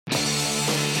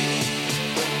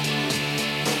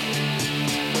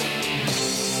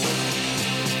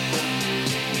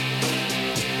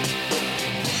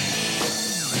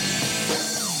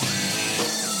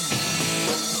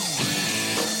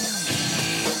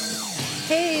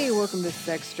welcome to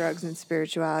Sex, Drugs, and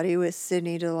Spirituality with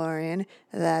Sydney DeLorean.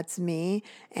 That's me,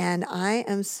 and I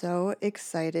am so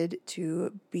excited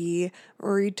to be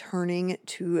returning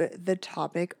to the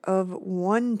topic of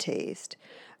one taste.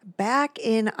 Back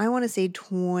in, I want to say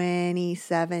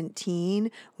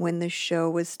 2017, when the show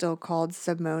was still called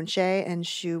Submonche and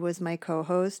Shu was my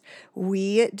co-host,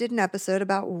 we did an episode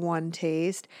about one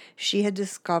taste. She had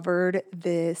discovered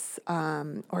this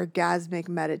orgasmic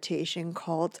meditation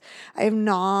cult. I have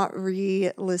not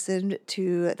re-listened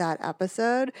to that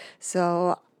episode,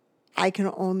 so I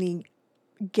can only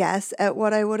guess at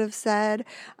what I would have said.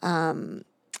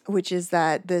 Which is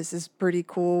that this is pretty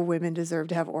cool. Women deserve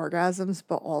to have orgasms,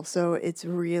 but also it's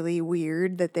really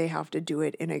weird that they have to do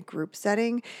it in a group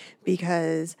setting,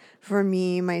 because for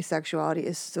me, my sexuality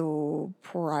is so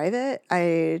private.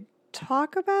 I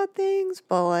talk about things,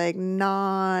 but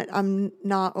I'm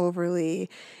not overly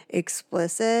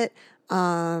explicit.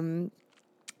 And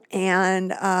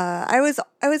I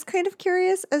was kind of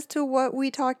curious as to what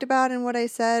we talked about and what I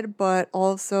said, but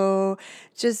also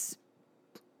just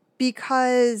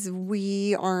because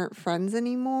we aren't friends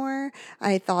anymore,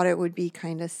 I thought it would be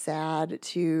kind of sad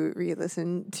to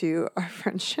re-listen to our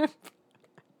friendship.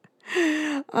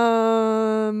 You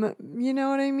know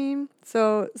what I mean?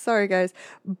 So sorry guys,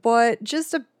 but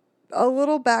just a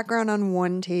little background on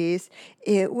One Taste.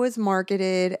 It was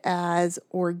marketed as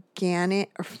orgasmic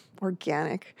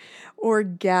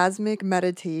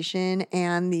meditation,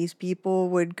 and these people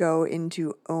would go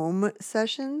into OM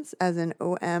sessions, as in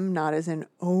OM, not as in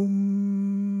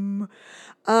OM.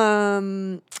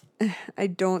 I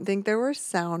don't think there were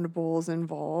sound bowls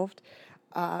involved.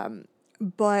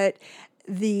 But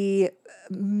the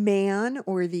man,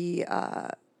 or the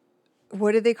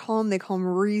what do they call them? They call them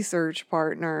research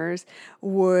partners,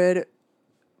 would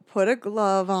put a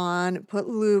glove on, put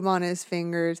lube on his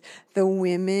fingers. The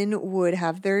women would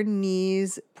have their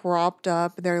knees propped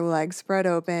up, their legs spread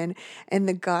open, and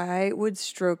the guy would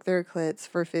stroke their clits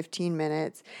for 15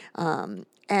 minutes. And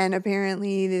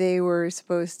apparently they were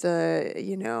supposed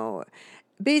to,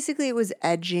 basically it was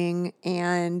edging,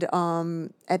 and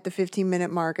at the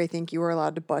 15-minute mark, I think you were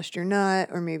allowed to bust your nut,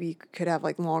 or maybe you could have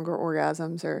like longer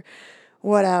orgasms or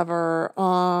whatever.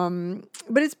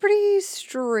 But it's pretty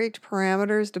strict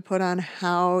parameters to put on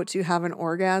how to have an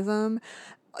orgasm.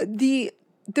 The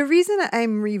reason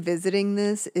I'm revisiting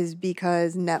this is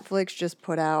because Netflix just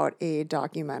put out a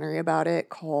documentary about it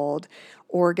called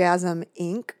Orgasm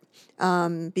Inc.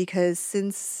 Because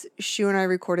since Shu and I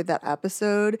recorded that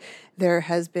episode, there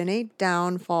has been a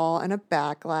downfall and a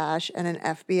backlash and an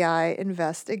FBI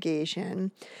investigation.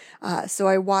 So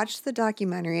I watched the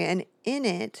documentary, and in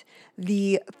it,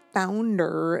 the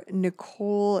founder,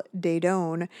 Nicole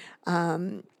Daedone,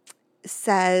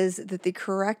 says that the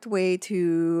correct way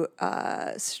to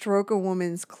stroke a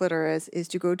woman's clitoris is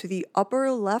to go to the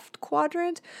upper left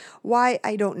quadrant. Why?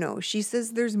 I don't know. She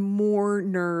says there's more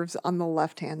nerves on the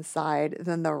left-hand side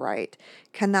than the right.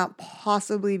 Can that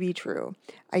possibly be true?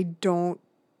 I don't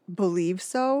believe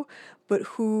so, but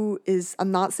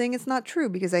I'm not saying it's not true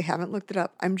because I haven't looked it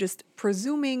up. I'm just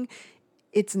presuming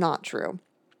it's not true.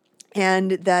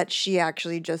 And that she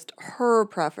actually her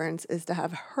preference is to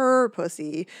have her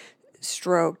pussy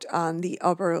stroked on the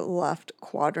upper left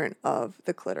quadrant of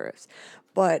the clitoris.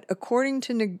 But according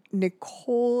to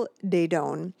Nicole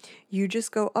Daedone, you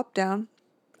just go up, down,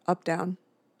 up, down,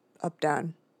 up,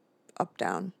 down, up,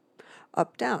 down,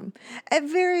 up, down, at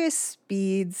various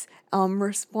speeds,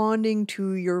 responding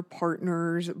to your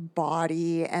partner's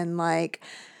body. And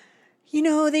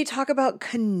they talk about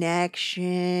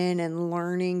connection and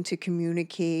learning to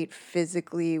communicate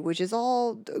physically, which is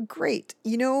all great.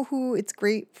 You know who it's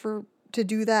great to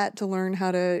do that, to learn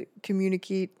how to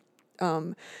communicate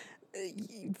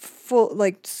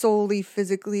solely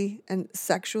physically and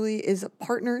sexually, is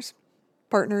partners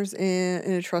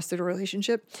in a trusted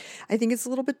relationship. I think it's a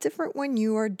little bit different when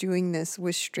you are doing this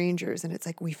with strangers, and it's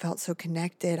like, we felt so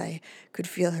connected. I could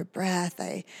feel her breath.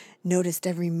 I noticed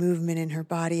every movement in her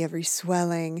body, every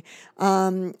swelling.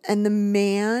 And the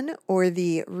man, or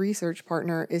the research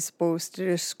partner, is supposed to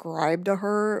describe to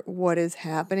her what is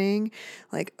happening.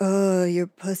 Like, oh, your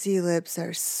pussy lips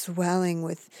are swelling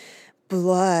with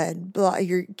blood,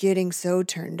 you're getting so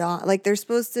turned on. Like, they're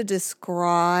supposed to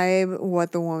describe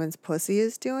what the woman's pussy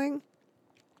is doing.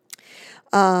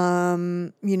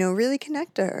 Really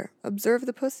connect to her, observe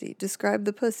the pussy, describe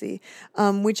the pussy,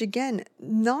 which again,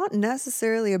 not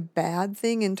necessarily a bad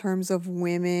thing in terms of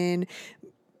women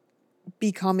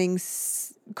becoming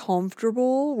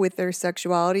comfortable with their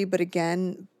sexuality, but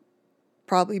again,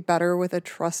 probably better with a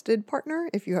trusted partner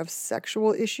if you have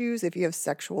sexual issues, if you have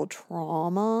sexual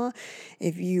trauma,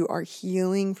 if you are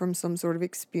healing from some sort of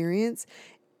experience,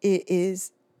 it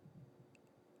is,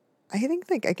 I think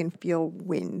like I can feel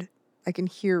wind. I can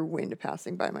hear wind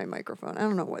passing by my microphone. I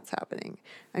don't know what's happening.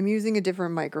 I'm using a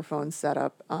different microphone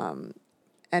setup,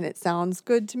 and it sounds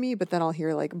good to me, but then I'll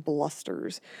hear like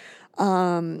blusters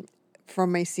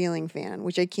from my ceiling fan,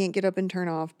 which I can't get up and turn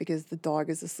off because the dog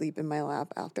is asleep in my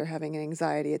lap after having an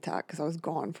anxiety attack because I was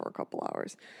gone for a couple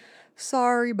hours.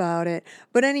 Sorry about it.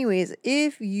 But, anyways,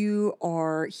 if you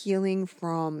are healing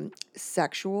from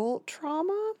sexual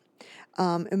trauma,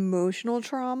 emotional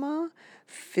trauma,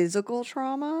 physical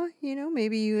trauma,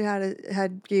 maybe you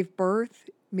gave birth,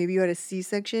 maybe you had a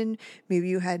C-section, maybe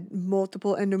you had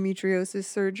multiple endometriosis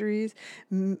surgeries,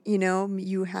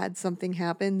 you had something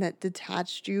happen that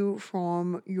detached you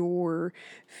from your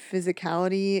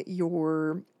physicality,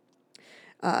 your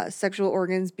sexual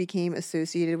organs became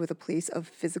associated with a place of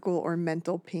physical or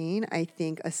mental pain. I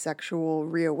think a sexual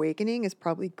reawakening is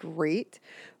probably great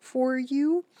for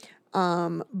you.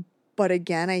 But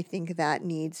again, I think that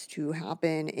needs to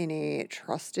happen in a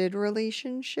trusted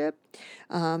relationship.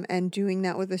 And doing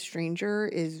that with a stranger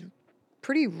is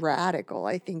pretty radical.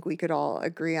 I think we could all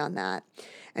agree on that.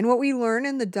 And what we learn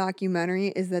in the documentary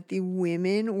is that the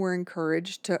women were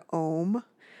encouraged to ohm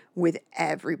with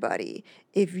everybody.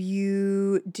 If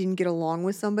you didn't get along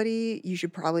with somebody, you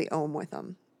should probably ohm with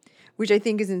them, which I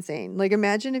think is insane. Like,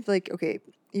 imagine if, like, okay,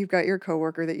 you've got your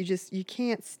coworker that you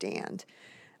can't stand,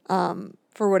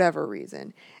 for whatever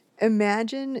reason.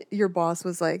 Imagine your boss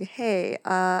was like, hey,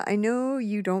 I know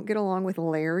you don't get along with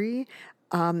Larry.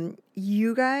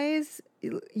 You guys,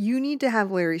 you need to have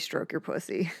Larry stroke your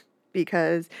pussy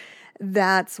because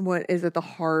that's what is at the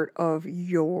heart of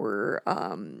your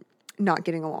not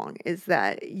getting along, is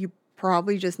that you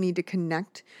probably just need to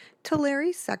connect to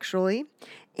Larry sexually,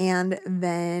 and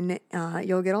then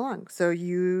you'll get along. So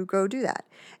you go do that.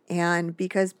 And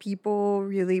because people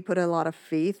really put a lot of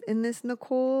faith in this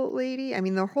Nicole lady, I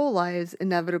mean, their whole lives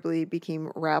inevitably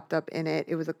became wrapped up in it.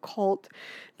 It was a cult.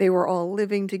 They were all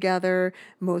living together.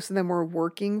 Most of them were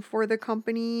working for the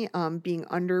company, being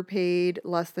underpaid,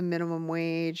 less than minimum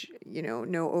wage,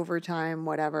 no overtime,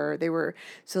 whatever.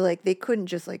 So like they couldn't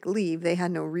just like leave. They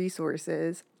had no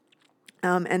resources.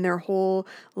 And their whole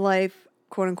life,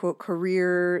 quote unquote,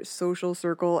 career, social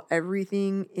circle,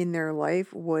 everything in their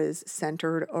life was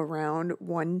centered around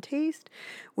one taste,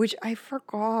 which I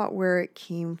forgot where it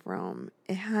came from.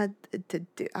 It had to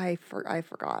do, I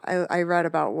forgot. I read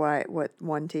about what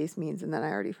one taste means and then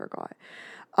I already forgot.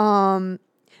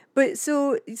 But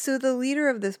so the leader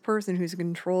of this person who's in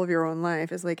control of your own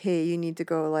life is like, hey, you need to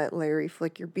go let Larry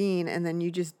flick your bean, and then you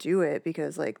just do it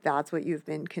because like that's what you've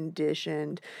been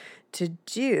conditioned to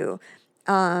do.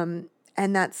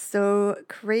 And that's so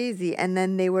crazy. And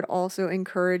then they would also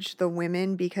encourage the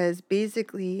women because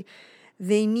basically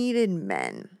they needed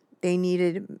men. They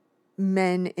needed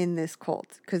men in this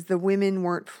cult because the women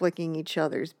weren't flicking each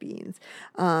other's beans.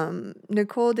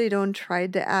 Nicole Daedone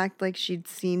tried to act like she'd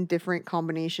seen different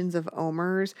combinations of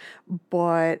omers,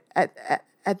 but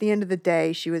at the end of the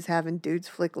day, she was having dudes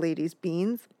flick ladies'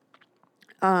 beans.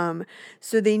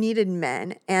 So they needed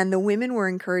men, and the women were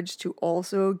encouraged to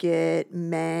also get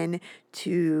men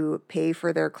to pay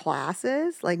for their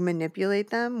classes, like manipulate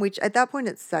them, which at that point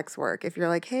it's sex work. If you're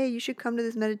like, hey, you should come to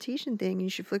this meditation thing, you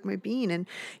should flick my bean, and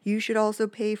you should also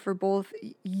pay for both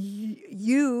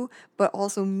you, but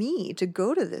also me to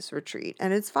go to this retreat,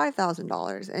 and it's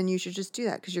 $5,000, and you should just do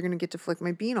that because you're going to get to flick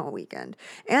my bean all weekend,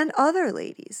 and other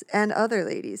ladies. And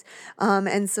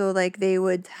so like they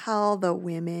would tell the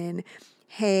women,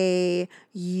 hey,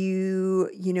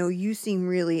 you seem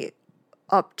really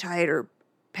uptight or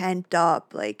pent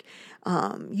up, like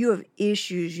you have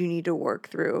issues you need to work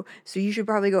through, so you should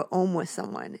probably go home with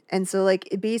someone. And so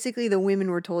like basically the women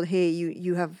were told, hey,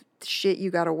 you have shit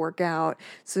you got to work out,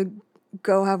 so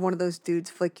go have one of those dudes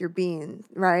flick your bean,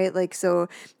 right? Like, so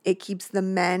it keeps the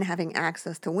men having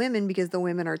access to women because the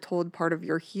women are told part of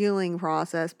your healing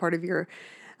process, part of your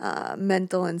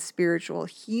mental and spiritual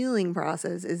healing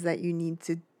process is that you need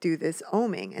to do this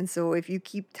oming. And so if you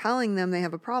keep telling them they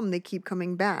have a problem, they keep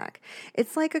coming back.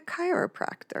 It's like a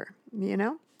chiropractor,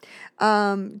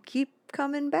 keep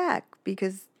coming back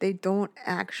because they don't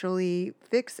actually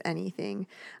fix anything.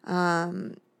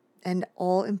 And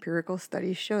all empirical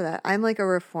studies show that. I'm like a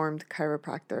reformed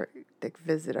chiropractic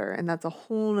visitor, and that's a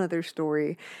whole nother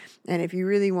story. And if you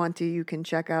really want to, you can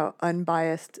check out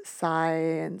Unbiased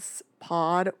Science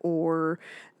Pod or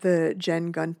the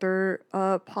Jen Gunther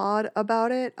pod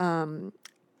about it.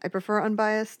 I prefer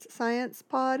Unbiased Science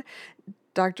Pod.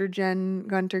 Dr. Jen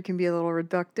Gunter can be a little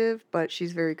reductive, but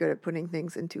she's very good at putting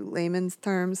things into layman's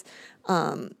terms.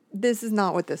 This is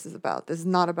not what this is about. This is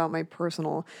not about my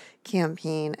personal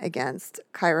campaign against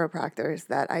chiropractors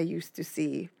that I used to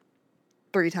see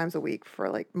 3 times a week for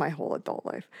like my whole adult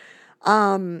life.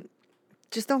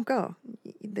 Just don't go.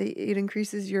 It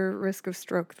increases your risk of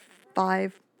stroke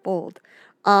fivefold.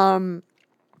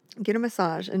 Get a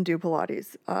massage and do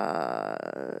Pilates.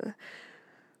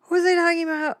 What was I talking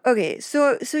about? Okay,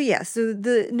 so yeah, so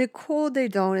the Nicole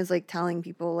Daedone is like telling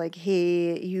people like,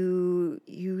 hey, you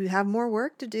have more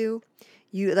work to do.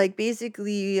 You like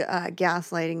basically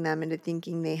gaslighting them into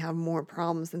thinking they have more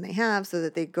problems than they have, so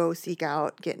that they go seek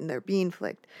out getting their bean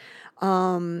flicked.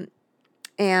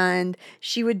 And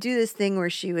she would do this thing where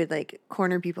she would like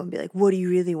corner people and be like, what do you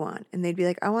really want? And they'd be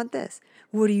like, I want this.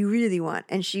 What do you really want?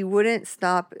 And she wouldn't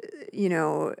stop,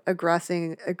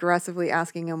 aggressively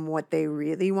asking them what they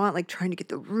really want, like trying to get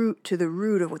to the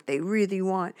root of what they really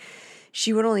want.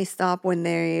 She would only stop when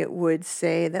they would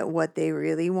say that what they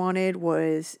really wanted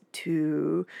was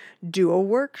to do a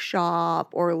workshop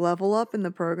or level up in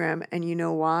the program. And you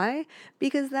know why?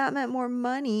 Because that meant more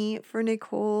money for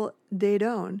Nicole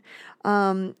Daedone.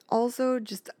 Also,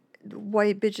 just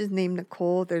white bitches named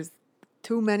Nicole. There's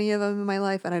too many of them in my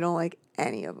life, and I don't like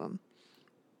any of them.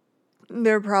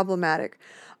 They're problematic.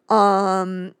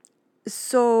 So,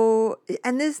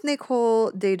 and this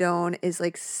Nicole Daedone is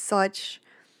like such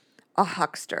a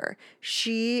huckster.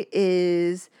 She's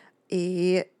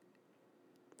like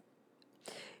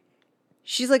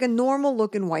a normal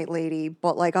looking white lady,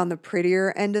 but like on the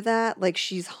prettier end of that. Like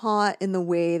she's hot in the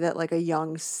way that like a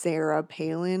young Sarah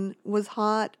Palin was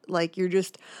hot. Like you're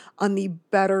just on the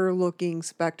better looking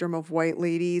spectrum of white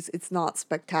ladies. It's not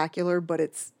spectacular, but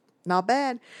it's not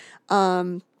bad.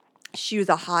 She was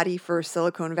a hottie for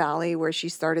Silicon Valley where she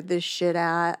started this shit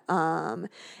at.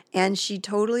 And she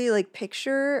totally like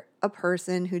picture a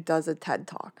person who does a TED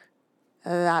Talk.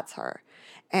 That's her.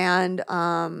 And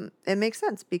it makes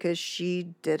sense because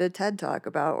she did a TED Talk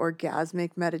about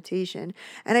orgasmic meditation.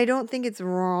 And I don't think it's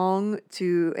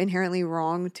inherently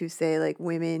wrong to say like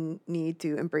women need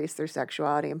to embrace their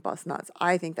sexuality and bust nuts.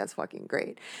 I think that's fucking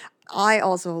great. I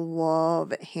also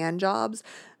love hand jobs,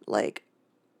 like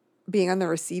being on the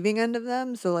receiving end of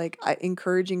them. So like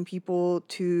encouraging people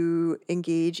to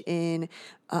engage in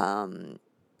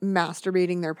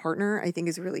masturbating their partner, I think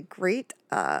is really great.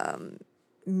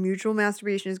 Mutual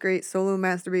masturbation is great. Solo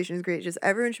masturbation is great. Just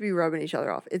everyone should be rubbing each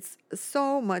other off. It's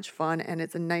so much fun, and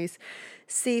it's a nice,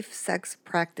 safe sex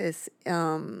practice.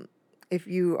 If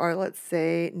you are, let's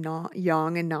say, not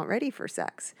young and not ready for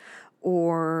sex,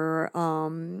 or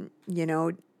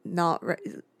not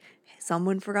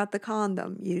someone forgot the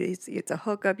condom. It's a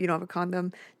hookup. You don't have a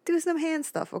condom. Do some hand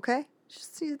stuff, okay?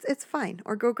 It's fine.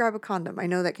 Or go grab a condom. I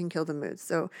know that can kill the mood.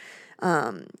 So,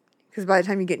 because by the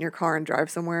time you get in your car and drive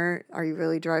somewhere, are you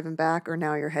really driving back, or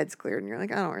now your head's cleared and you're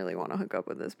like, I don't really want to hook up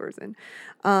with this person.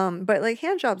 But like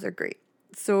hand jobs are great.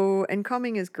 So, and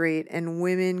coming is great, and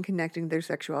women connecting their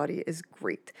sexuality is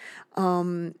great.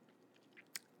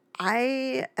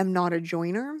 I am not a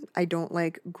joiner. I don't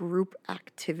like group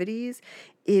activities.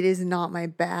 It is not my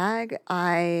bag.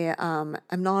 I'm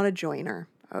not a joiner.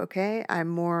 Okay, I'm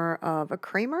more of a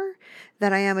Kramer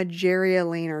than I am a Jerry,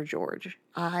 Elaine, or George.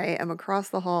 I am across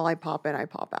the hall. I pop in. I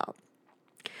pop out.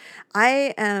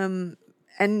 I am,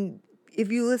 and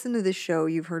if you listen to this show,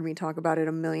 you've heard me talk about it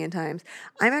a million times.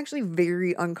 I'm actually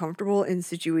very uncomfortable in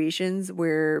situations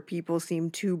where people seem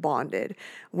too bonded,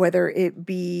 whether it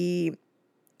be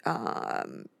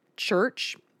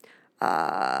church,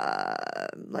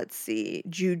 let's see,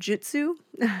 jujitsu,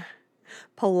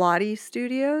 Pilates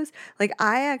studios. Like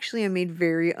I actually am made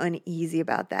very uneasy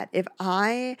about that. If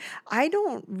I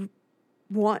don't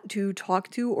want to talk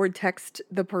to or text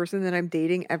the person that I'm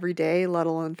dating every day, let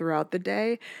alone throughout the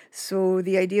day. So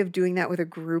the idea of doing that with a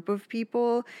group of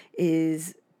people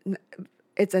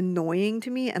it's annoying to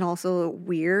me and also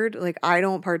weird. Like I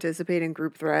don't participate in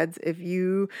group threads. If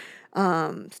you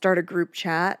start a group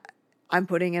chat, I'm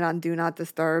putting it on do not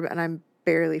disturb and I'm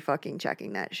barely fucking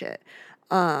checking that shit.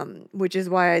 Which is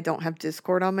why I don't have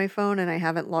Discord on my phone and I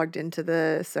haven't logged into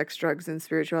the Sex, Drugs, and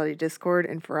Spirituality Discord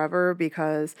in forever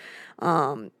because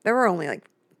there were only like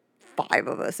 5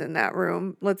 of us in that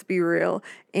room. Let's be real.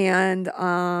 And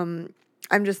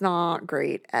I'm just not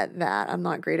great at that. I'm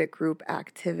not great at group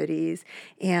activities.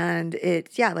 And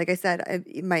it's, yeah, like I said,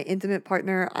 my intimate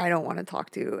partner, I don't want to talk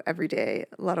to every day,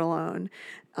 let alone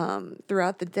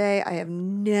throughout the day. I have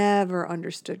never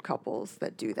understood couples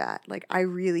that do that. Like, I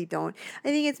really don't. I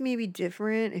think it's maybe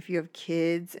different if you have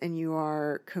kids and you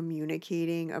are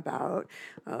communicating about,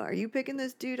 are you picking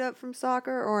this dude up from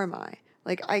soccer or am I?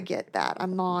 Like, I get that.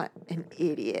 I'm not an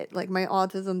idiot. Like, my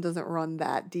autism doesn't run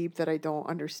that deep that I don't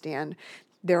understand.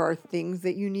 There are things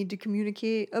that you need to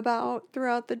communicate about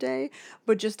throughout the day,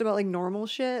 but just about like normal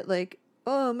shit, like,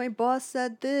 oh, my boss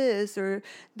said this, or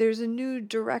there's a new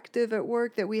directive at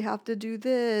work that we have to do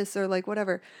this, or like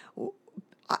whatever.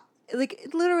 I, like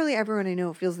literally everyone I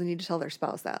know feels the need to tell their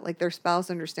spouse that. Like their spouse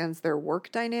understands their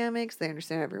work dynamics, they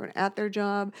understand everyone at their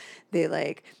job. They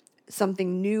like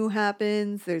something new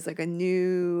happens, there's like a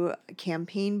new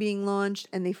campaign being launched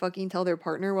and they fucking tell their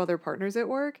partner while their partner's at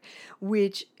work,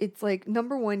 which it's like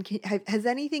number one, has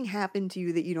anything happened to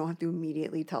you that you don't have to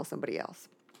immediately tell somebody else?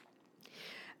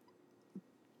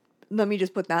 Let me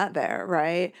just put that there,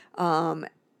 right? And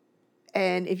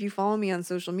if you follow me on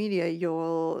social media,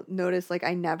 you'll notice like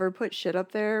I never put shit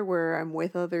up there where I'm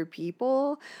with other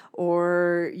people,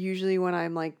 or usually when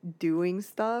I'm like doing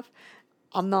stuff,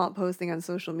 I'm not posting on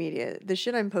social media. The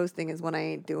shit I'm posting is when I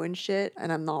ain't doing shit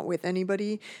and I'm not with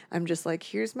anybody. I'm just like,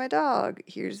 here's my dog,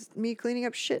 here's me cleaning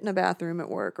up shit in a bathroom at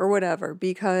work or whatever,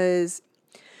 because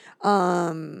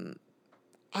um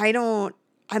I don't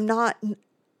I'm not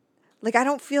like I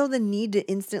don't feel the need to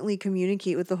instantly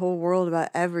communicate with the whole world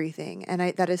about everything. And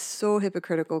I that is so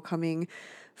hypocritical coming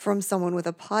from someone with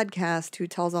a podcast who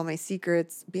tells all my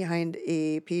secrets behind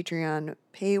a Patreon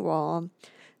paywall.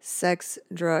 Sex,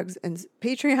 drugs, and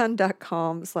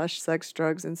patreon.com/sex,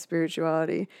 drugs, and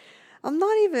spirituality. I'm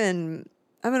not even,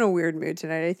 I'm in a weird mood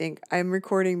tonight. I think I'm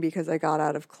recording because I got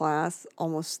out of class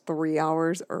almost 3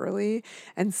 hours early.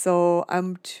 And so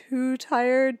I'm too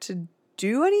tired to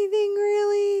do anything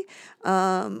really.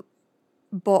 Um,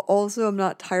 but also I'm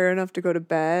not tired enough to go to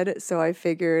bed, so I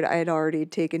figured I had already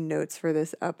taken notes for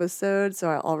this episode, so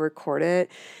I'll record it,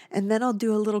 and then I'll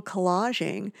do a little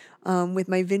collaging with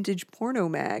my vintage porno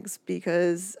mags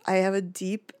because I have a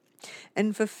deep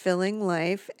and fulfilling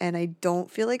life, and I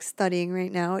don't feel like studying right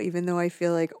now, even though I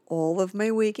feel like all of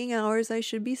my waking hours I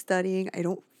should be studying. I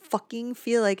don't fucking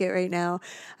feel like it right now.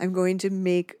 I'm going to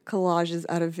make collages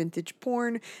out of vintage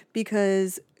porn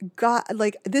because God,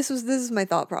 like this is my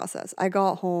thought process. I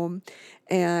got home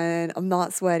and I'm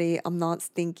not sweaty, I'm not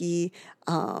stinky.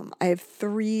 I have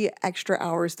 3 extra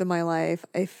hours to my life.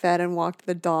 I fed and walked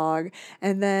the dog,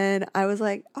 and then I was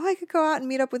like, oh, I could go out and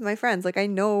meet up with my friends. Like I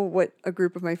know what a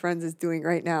group of my friends is doing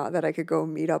right now that I could go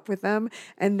meet up with them,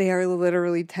 and they are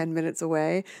literally 10 minutes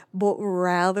away. But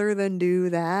rather than do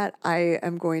that, I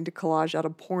am going to collage out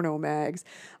of porno mags.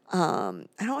 I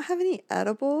don't have any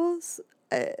edibles.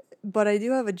 But I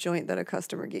do have a joint that a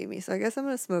customer gave me, so I guess I'm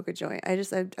gonna smoke a joint. I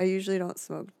usually don't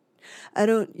smoke. I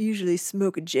don't usually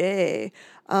smoke a J,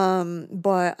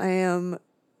 but I am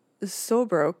so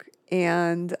broke,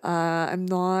 and I'm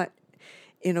not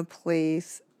in a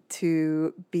place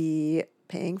to be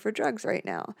paying for drugs right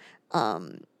now.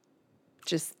 Um,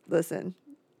 just listen,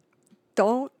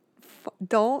 don't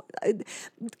don't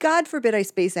God forbid I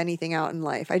space anything out in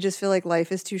life. I just feel like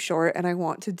life is too short and I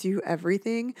want to do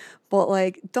everything. But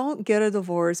like don't get a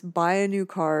divorce, buy a new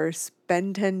car,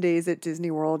 spend 10 days at Disney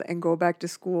World and go back to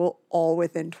school all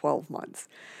within 12 months.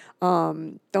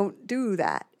 Don't do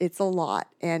that. It's a lot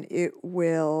and it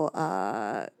will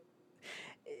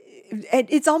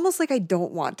it's almost like I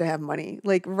don't want to have money.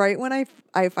 Like right when I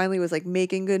finally was like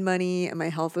making good money and my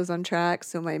health was on track,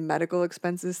 so my medical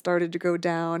expenses started to go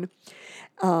down.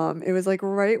 It was like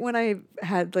right when I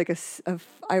had like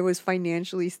I was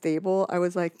financially stable. I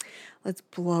was like, let's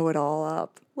blow it all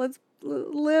up. Let's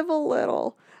live a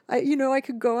little. I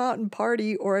could go out and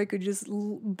party, or I could just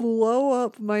blow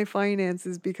up my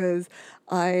finances because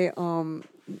I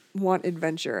want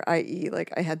adventure, i.e.,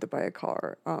 like I had to buy a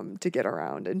car to get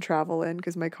around and travel in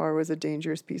because my car was a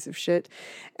dangerous piece of shit.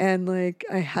 And like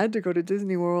I had to go to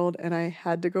Disney World and I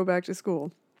had to go back to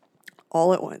school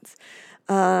all at once.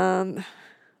 Um,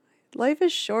 Life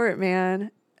is short,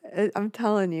 man. I'm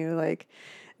telling you, like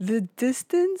the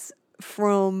distance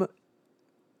from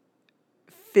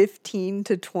 15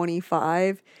 to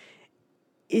 25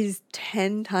 is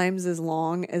 10 times as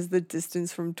long as the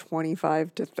distance from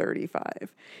 25 to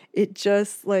 35. It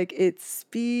just like it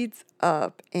speeds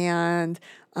up. And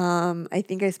I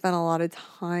think I spent a lot of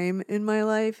time in my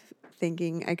life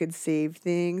thinking I could save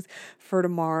things for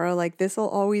tomorrow. Like this will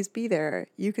always be there.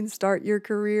 You can start your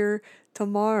career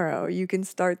tomorrow. You can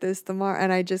start this tomorrow.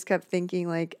 And I just kept thinking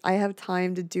like I have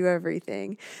time to do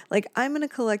everything. Like I'm going to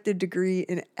collect a degree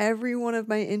in every one of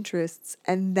my interests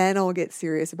and then I'll get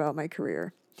serious about my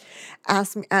career.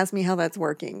 Ask me how that's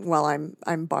working while I'm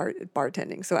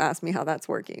bartending. So ask me how that's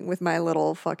working with my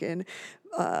little fucking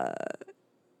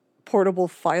portable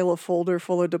file, a folder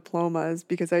full of diplomas,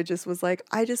 because I just was like,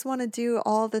 I just want to do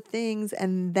all the things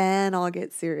and then I'll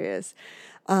get serious.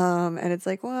 And it's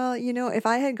like, well, if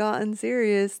I had gotten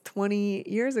serious 20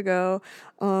 years ago,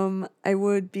 I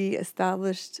would be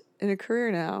established in a career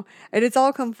now. And it's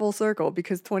all come full circle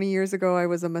because 20 years ago, I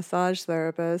was a massage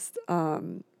therapist.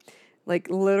 Like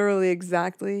literally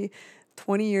exactly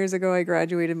 20 years ago, I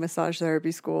graduated massage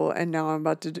therapy school, and now I'm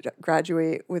about to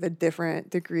graduate with a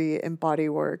different degree in body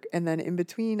work. And then in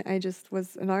between, I just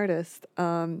was an artist.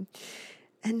 And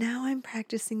now I'm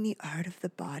practicing the art of the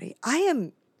body. I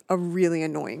am a really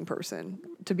annoying person,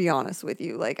 to be honest with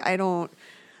you. Like, I don't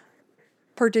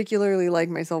particularly like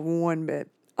myself one bit.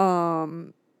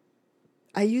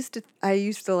 I used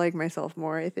to like myself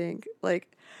more, I think.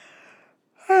 Like,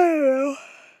 I don't know.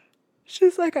 It's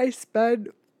just like I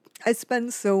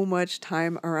spend so much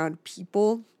time around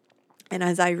people, and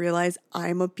as I realize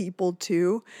I'm a people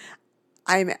too,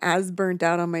 I'm as burnt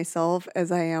out on myself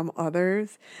as I am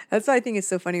others. That's why I think it's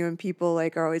so funny when people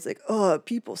like are always like, "Oh,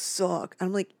 people suck."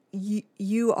 I'm like,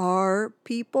 "You are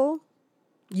people.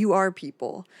 You are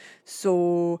people.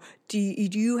 So do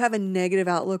you have a negative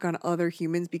outlook on other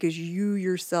humans because you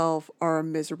yourself are a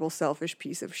miserable, selfish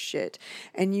piece of shit?"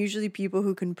 And usually people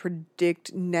who can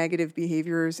predict negative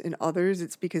behaviors in others,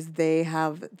 it's because they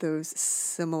have those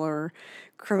similar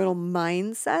criminal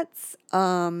mindsets.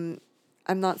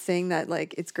 I'm not saying that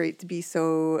like it's great to be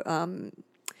so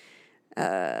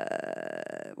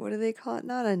what do they call it?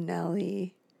 Not a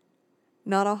Nelly,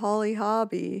 not a Holly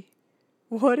Hobby.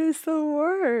 What is the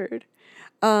word?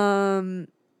 Um,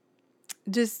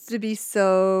 just to be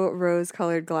so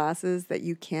rose-colored glasses that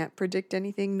you can't predict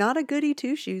anything. Not a goody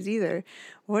two-shoes either.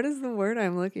 What is the word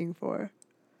I'm looking for?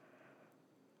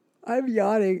 I'm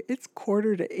yawning. It's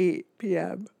 7:45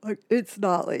 p.m. Like, it's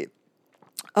not late.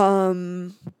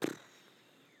 I'm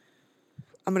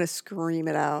gonna scream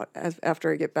it out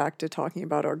after I get back to talking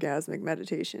about orgasmic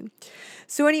meditation.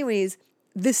 So, anyways,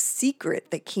 the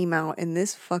secret that came out in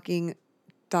this fucking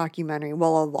documentary,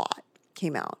 well, a lot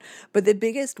came out, but the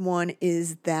biggest one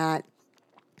is that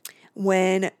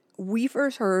when we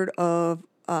first heard of,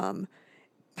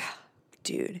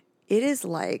 dude, it is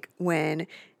like when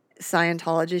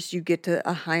Scientologists, you get to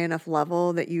a high enough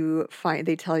level that you find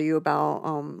they tell you about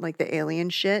like the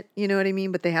alien shit, you know what I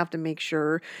mean? But they have to make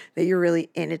sure that you're really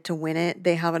in it to win it.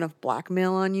 They have enough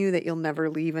blackmail on you that you'll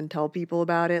never leave and tell people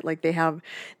about it. Like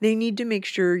they need to make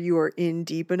sure you are in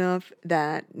deep enough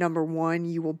that number one,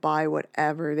 you will buy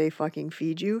whatever they fucking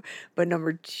feed you, but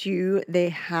number two, they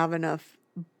have enough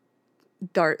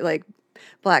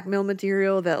blackmail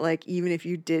material that like even if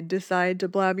you did decide to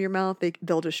blab your mouth,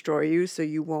 they'll destroy you so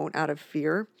you won't out of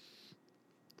fear.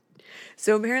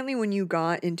 So apparently when you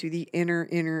got into the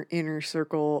inner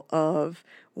circle of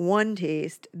One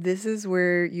Taste, this is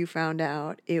where you found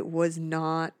out it was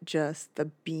not just the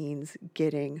beans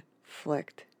getting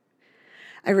flicked.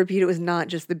 I repeat, it was not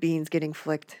just the beans getting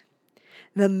flicked.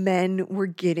 The men were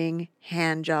getting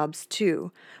hand jobs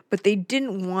too, but they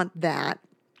didn't want that.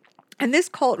 And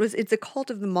this it's a cult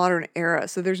of the modern era.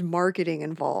 So there's marketing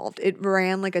involved. It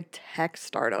ran like a tech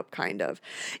startup kind of.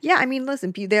 Yeah, I mean,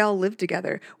 listen, they all live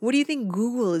together. What do you think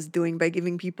Google is doing by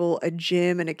giving people a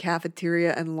gym and a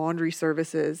cafeteria and laundry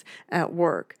services at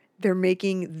work? They're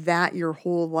making that your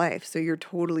whole life. So you're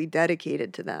totally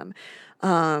dedicated to them.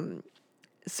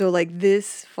 So like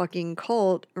this fucking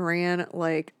cult ran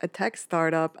like a tech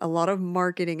startup, a lot of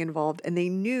marketing involved, and they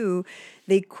knew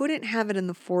they couldn't have it in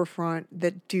the forefront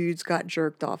that dudes got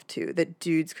jerked off to, that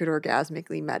dudes could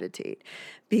orgasmically meditate,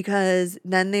 because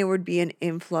then there would be an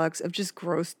influx of just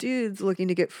gross dudes looking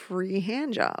to get free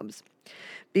hand jobs.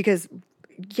 Because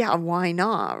yeah, why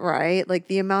not, right? Like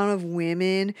the amount of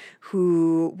women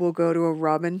who will go to a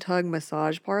rub and tug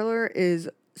massage parlor is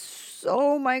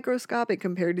so microscopic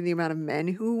compared to the amount of men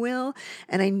who will.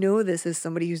 And I know this as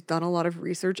somebody who's done a lot of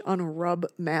research on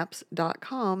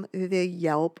rubmaps.com, the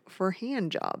Yelp for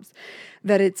hand jobs,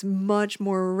 that it's much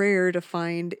more rare to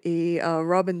find a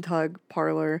rub and tug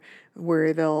parlor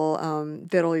where they'll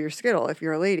diddle your skittle if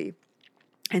you're a lady.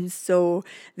 And so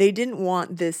they didn't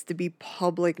want this to be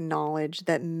public knowledge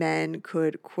that men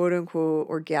could quote unquote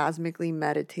orgasmically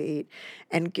meditate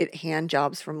and get hand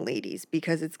jobs from ladies,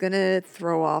 because it's going to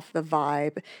throw off the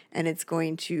vibe and it's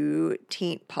going to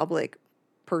taint public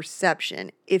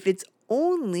perception. If it's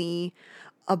only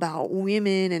about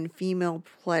women and female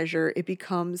pleasure, it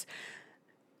becomes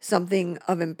something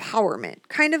of empowerment,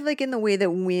 kind of like in the way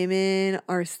that women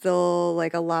are still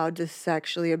like allowed to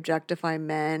sexually objectify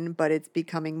men, but it's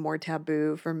becoming more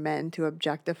taboo for men to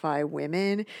objectify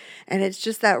women. And it's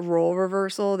just that role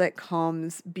reversal that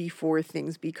comes before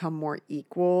things become more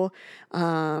equal.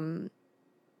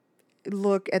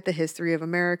 Look at the history of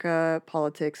America,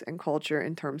 politics, and culture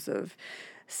in terms of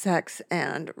sex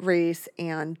and race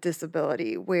and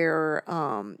disability, where,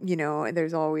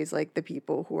 there's always like the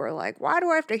people who are like, why do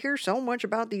I have to hear so much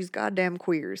about these goddamn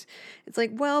queers? It's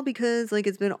like, well, because like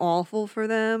it's been awful for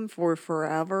them for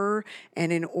forever.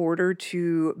 And in order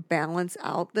to balance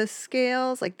out the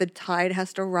scales, like the tide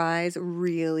has to rise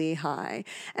really high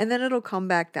and then it'll come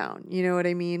back down. You know what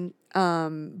I mean?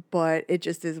 But it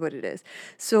just is what it is.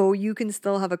 So you can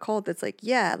still have a cult that's like,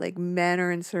 yeah, like men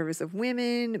are in service of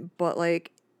women, but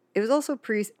like it was also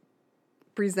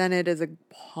presented as a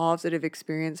positive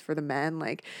experience for the men,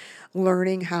 like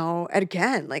learning how, and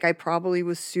again, like I probably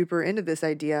was super into this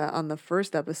idea on the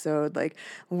first episode, like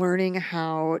learning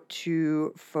how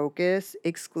to focus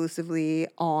exclusively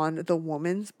on the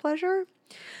woman's pleasure,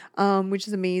 which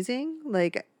is amazing.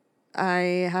 Like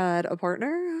I had a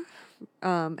partner,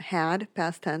 had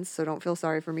past tense, so don't feel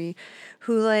sorry for me,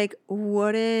 who like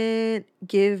wouldn't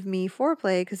give me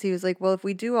foreplay because he was like, well, if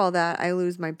we do all that, I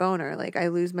lose my boner. Like I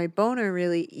lose my boner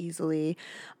really easily.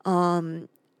 So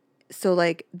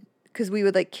like, because we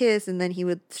would like kiss and then he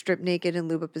would strip naked and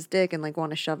lube up his dick and like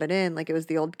want to shove it in, like it was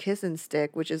the old kiss and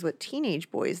stick, which is what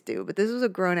teenage boys do. But this was a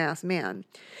grown ass man.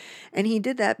 And he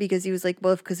did that because he was like,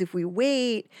 well, because if we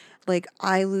wait, like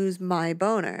I lose my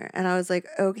boner. And I was like,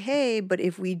 okay, but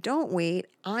if we don't wait,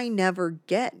 I never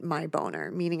get my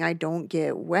boner, meaning I don't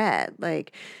get wet.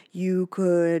 Like you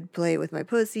could play with my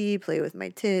pussy, play with my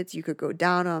tits, you could go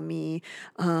down on me.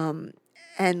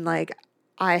 And like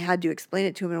I had to explain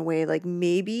it to him in a way like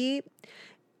maybe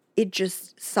it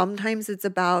just sometimes it's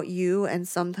about you and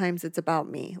sometimes it's about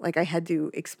me. Like I had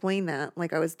to explain that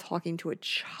like I was talking to a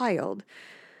child.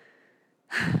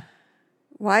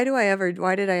 Why did I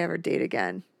ever date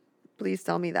again? Please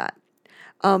tell me that.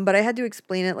 But I had to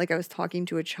explain it like I was talking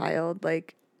to a child.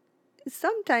 Like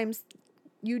sometimes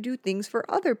you do things for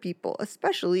other people,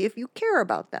 especially if you care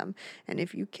about them. And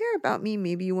if you care about me,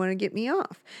 maybe you want to get me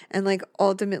off. And like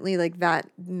ultimately like that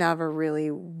never really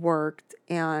worked.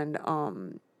 And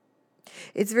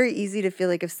it's very easy to feel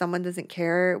like if someone doesn't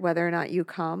care whether or not you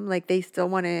come, like they still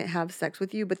want to have sex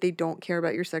with you, but they don't care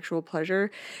about your sexual pleasure.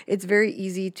 It's very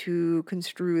easy to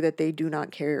construe that they do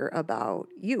not care about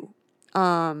you.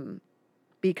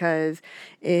 Because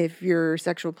if your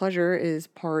sexual pleasure is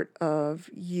part of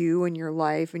you and your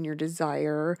life and your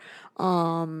desire,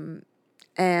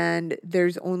 and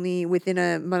there's only within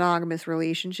a monogamous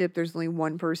relationship, there's only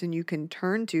one person you can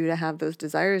turn to have those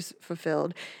desires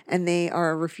fulfilled, and they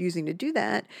are refusing to do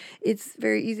that. It's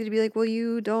very easy to be like, well,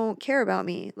 you don't care about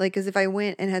me. Like, because if I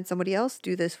went and had somebody else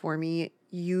do this for me,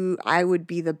 I would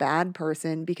be the bad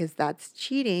person because that's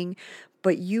cheating,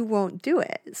 but you won't do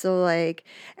it. So like,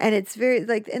 and it's very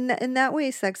like in that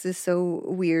way, sex is so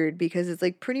weird because it's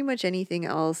like pretty much anything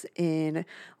else in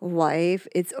life,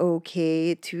 it's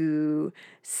okay to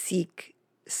seek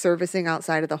servicing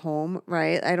outside of the home,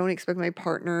 right? I don't expect my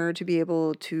partner to be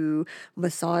able to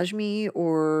massage me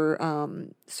or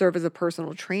serve as a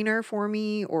personal trainer for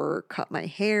me or cut my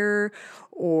hair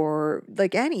or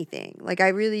like anything. Like I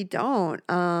really don't.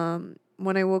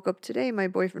 When I woke up today, my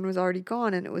boyfriend was already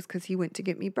gone and it was because he went to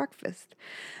get me breakfast.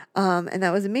 And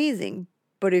that was amazing.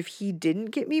 But if he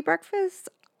didn't get me breakfast,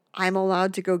 I'm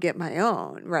allowed to go get my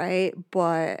own, right?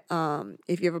 But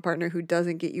if you have a partner who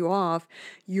doesn't get you off,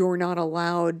 you're not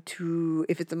allowed to,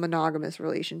 if it's a monogamous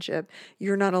relationship,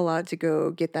 you're not allowed to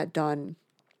go get that done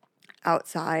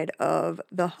outside of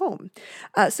the home.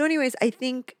 So anyways, I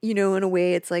think, in a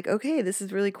way it's like, okay, this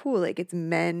is really cool. Like it's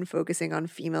men focusing on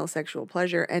female sexual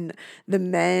pleasure, and the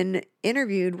men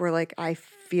interviewed were like, I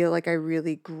feel like I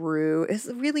really grew. It's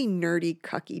really nerdy,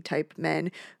 cucky type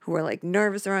men who are like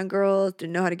nervous around girls,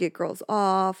 didn't know how to get girls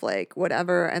off, like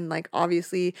whatever. And like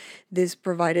obviously this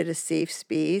provided a safe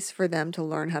space for them to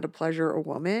learn how to pleasure a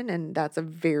woman. And that's a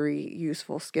very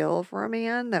useful skill for a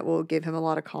man that will give him a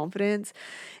lot of confidence.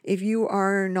 If you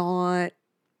are not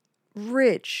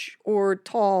rich or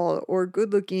tall or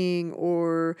good looking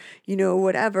or,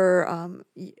 whatever,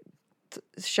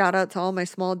 shout out to all my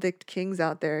small dicked kings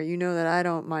out there. You know that I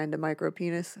don't mind a micro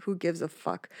penis. Who gives a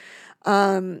fuck?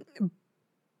 But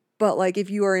like if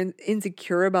you are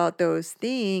insecure about those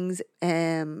things,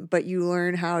 but you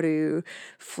learn how to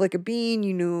flick a bean,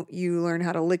 you learn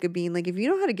how to lick a bean. Like if you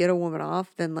know how to get a woman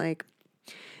off, then like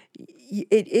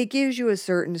it gives you a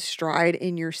certain stride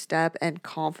in your step and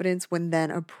confidence when then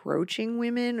approaching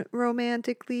women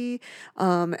romantically.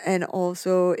 And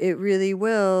also it really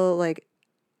will, like,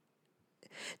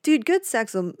 dude, good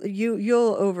sex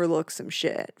you'll overlook some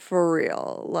shit for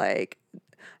real. Like,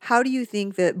 how do you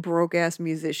think that broke ass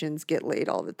musicians get laid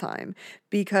all the time?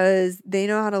 Because they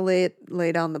know how to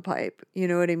lay down the pipe. You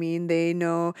know what I mean? They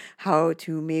know how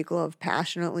to make love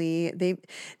passionately.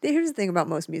 Here's the thing about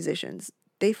most musicians.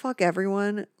 They fuck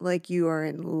everyone like you are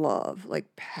in love, like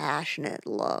passionate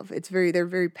love. They're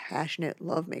very passionate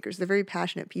love makers. They're very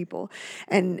passionate people.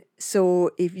 And so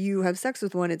if you have sex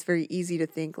with one, it's very easy to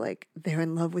think like they're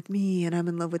in love with me and I'm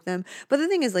in love with them. But the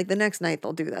thing is, like, the next night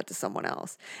they'll do that to someone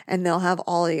else and they'll have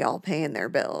all of y'all paying their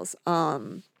bills.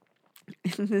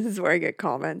 This is where I get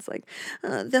comments like,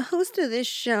 the host of this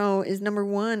show is number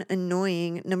one,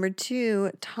 annoying, number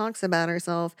two, talks about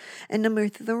herself, and number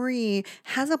three,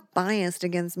 has a bias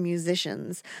against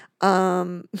musicians.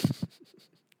 I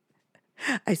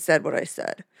said what I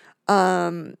said.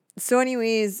 So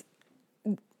anyways,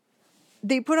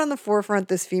 they put on the forefront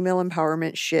this female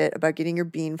empowerment shit about getting your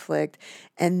bean flicked.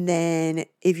 And then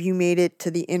if you made it to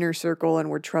the inner circle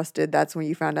and were trusted, that's when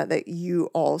you found out that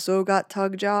you also got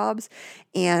tug jobs.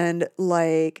 And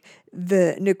like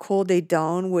the Nicole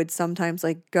Daedone would sometimes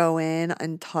like go in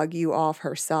and tug you off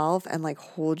herself and like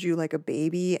hold you like a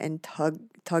baby and tug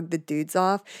the dudes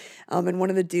off. And one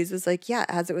of the dudes was like, yeah,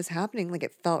 as it was happening, like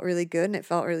it felt really good and it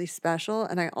felt really special.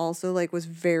 And I also like was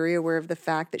very aware of the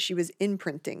fact that she was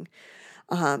imprinting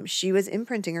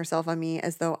herself on me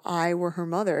as though I were her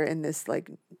mother in this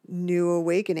like new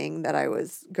awakening that I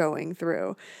was going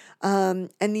through. And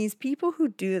these people who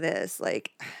do this,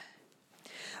 like,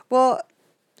 well,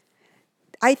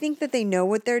 I think that they know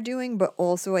what they're doing, but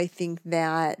also I think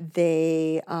that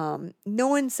no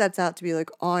one sets out to be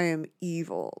like, I am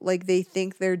evil. Like, they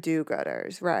think they're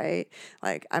do-gooders, right?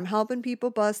 Like, I'm helping people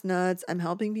bust nuts. I'm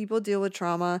helping people deal with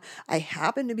trauma. I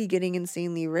happen to be getting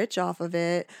insanely rich off of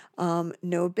it.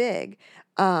 No big.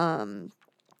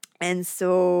 And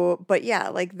so, but yeah,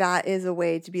 like that is a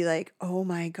way to be like, oh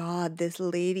my God, this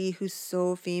lady who's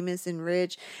so famous and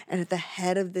rich and at the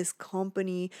head of this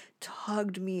company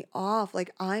tugged me off. Like,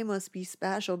 I must be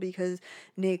special because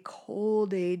Nicole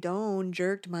Daedone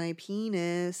jerked my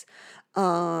penis.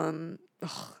 Oh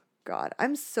God,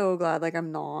 I'm so glad like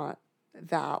I'm not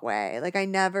that way. Like, I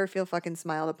never feel fucking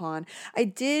smiled upon. I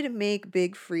did make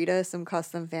Big Frida some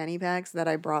custom fanny packs that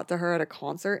I brought to her at a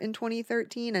concert in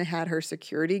 2013 and had her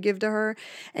security give to her,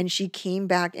 and she came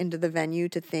back into the venue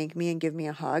to thank me and give me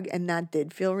a hug, and that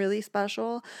did feel really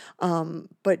special.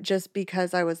 But just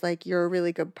because I was like, you're a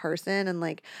really good person and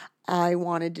like I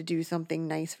wanted to do something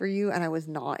nice for you and I was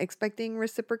not expecting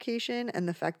reciprocation, and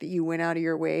the fact that you went out of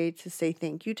your way to say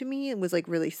thank you to me, it was like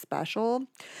really special.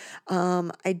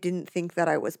 I didn't think that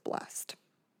I was blessed.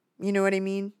 You know what I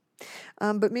mean?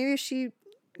 But maybe she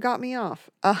got me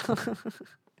off.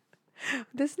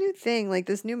 This new thing, like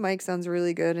this new mic sounds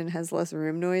really good and has less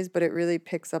room noise, but it really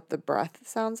picks up the breath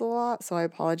sounds a lot. So I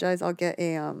apologize. I'll get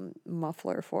a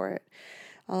muffler for it.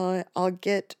 I'll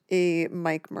get a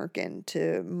mic Merkin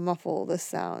to muffle the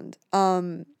sound.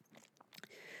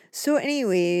 So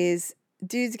anyways,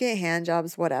 dudes get hand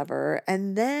jobs, whatever.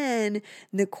 And then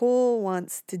Nicole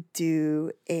wants to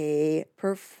do a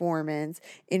performance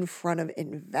in front of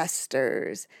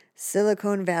investors,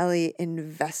 Silicon Valley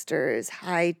investors,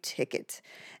 high ticket.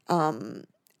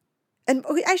 And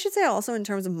okay, I should say also in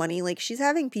terms of money, like she's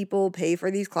having people pay for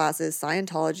these classes,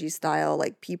 Scientology style,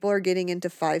 like people are getting into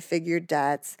 5-figure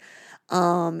debts.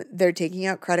 They're taking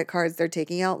out credit cards, they're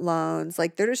taking out loans,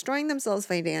 like they're destroying themselves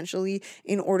financially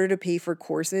in order to pay for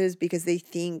courses because they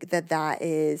think that that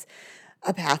is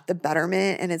a path to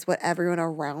betterment and it's what everyone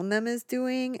around them is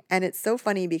doing. And it's so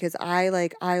funny because I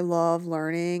love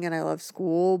learning and I love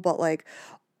school, but like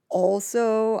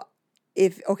also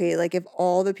if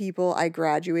all the people I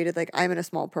graduated, like I'm in a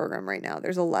small program right now,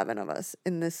 there's 11 of us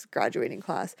in this graduating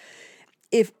class.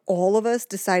 If all of us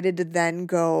decided to then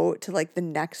go to like the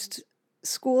next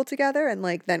school together and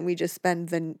like then we just spend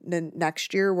the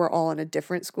next year we're all in a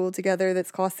different school together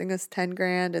that's costing us 10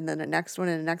 grand and then the next one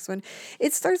and the next one,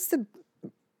 it starts to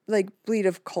like bleed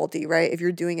of culty, right? If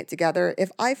you're doing it together.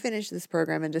 If I finish this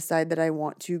program and decide that I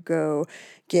want to go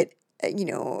get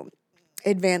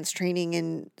advanced training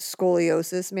in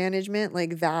scoliosis management,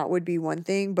 like that would be one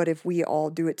thing. But if we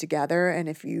all do it together and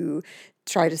if you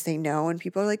try to say no and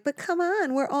people are like, but come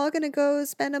on, we're all going to go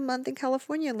spend a month in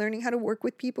California learning how to work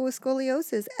with people with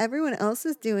scoliosis. Everyone else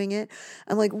is doing it.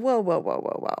 I'm like, whoa, whoa, whoa,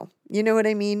 whoa, whoa. You know what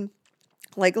I mean?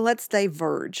 Like, let's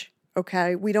diverge.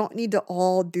 Okay. We don't need to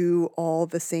all do all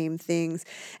the same things.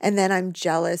 And then I'm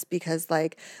jealous because,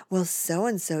 like, well, so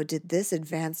and so did this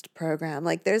advanced program.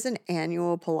 Like, there's an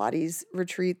annual Pilates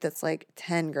retreat that's like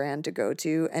 10 grand to go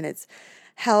to, and it's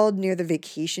held near the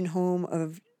vacation home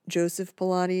of Joseph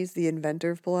Pilates, the inventor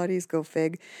of Pilates, go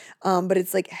fig. But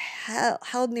it's like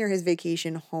held near his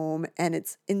vacation home, and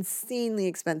it's insanely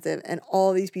expensive. And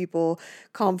all these people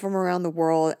come from around the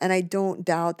world. And I don't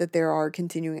doubt that there are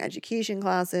continuing education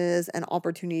classes and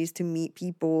opportunities to meet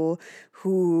people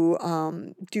who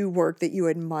do work that you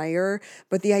admire.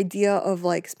 But the idea of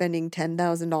like spending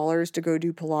 $10,000 to go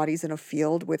do Pilates in a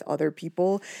field with other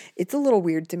people, it's a little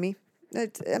weird to me. I'm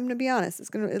gonna be honest.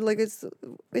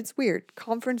 It's weird.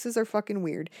 Conferences are fucking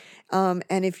weird.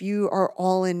 And if you are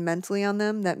all in mentally on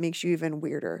them, that makes you even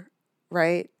weirder,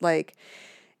 right? Like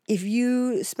if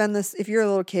if you're a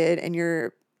little kid and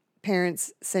your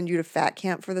parents send you to fat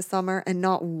camp for the summer and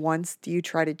not once do you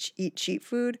try to eat cheap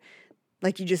food,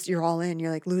 like you're all in, you're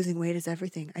like, losing weight is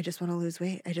everything. I just want to lose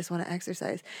weight. I just want to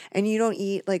exercise. And you don't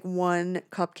eat like one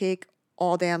cupcake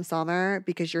all damn summer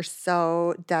because you're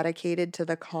so dedicated to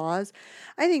the cause.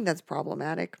 I think that's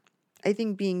problematic. I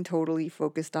think being totally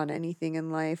focused on anything in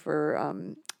life or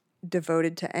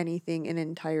devoted to anything in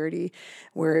entirety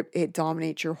where it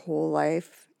dominates your whole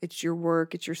life. It's your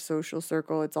work, it's your social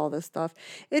circle, it's all this stuff.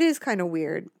 It is kind of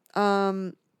weird.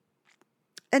 And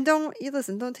don't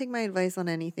take my advice on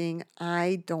anything.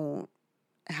 I don't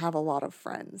have a lot of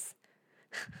friends.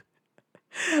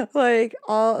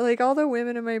 All the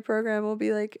women in my program will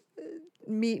be like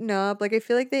meeting up. Like I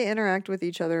feel like they interact with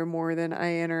each other more than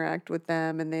I interact with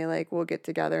them, and they like will get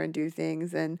together and do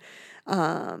things. And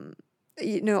um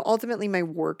ultimately my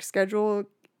work schedule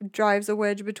drives a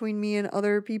wedge between me and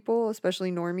other people,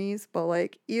 especially normies. But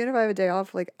like even if I have a day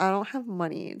off, like I don't have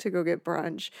money to go get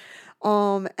brunch.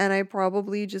 And I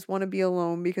probably just want to be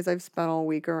alone because I've spent all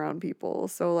week around people.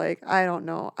 So like I don't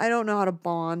know. I don't know how to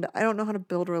bond. I don't know how to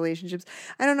build relationships.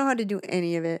 I don't know how to do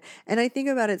any of it. And I think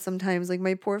about it sometimes, like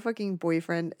my poor fucking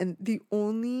boyfriend, and the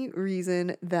only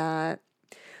reason that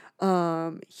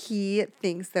he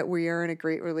thinks that we are in a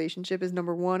great relationship is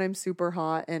number one, I'm super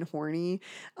hot and horny.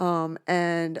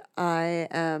 And I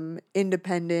am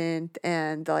independent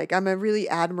and like I'm a really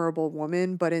admirable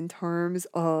woman, but in terms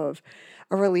of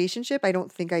a relationship, I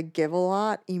don't think I give a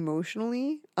lot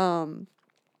emotionally. To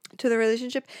the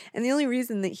relationship. And the only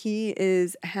reason that he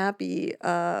is happy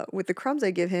with the crumbs I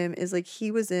give him is like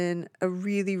he was in a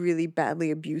really, really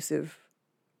badly abusive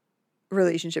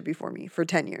relationship before me for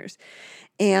 10 years.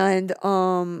 And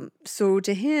so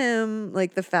to him,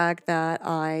 like the fact that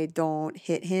I don't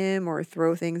hit him or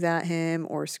throw things at him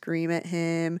or scream at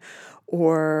him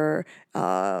or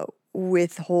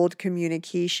withhold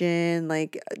communication,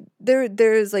 like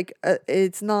there's like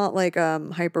it's not like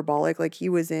hyperbolic. Like he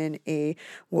was in a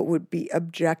what would be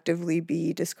objectively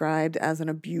be described as an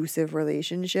abusive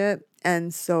relationship.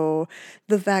 And so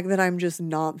the fact that I'm just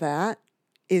not that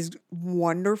is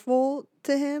wonderful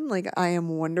to him. Like I am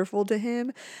wonderful to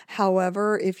him.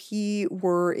 However, if he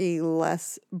were a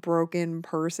less broken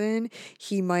person,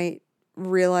 he might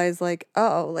realize like,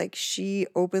 oh, like she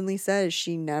openly says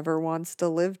she never wants to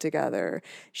live together.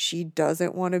 She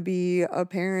doesn't want to be a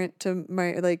parent to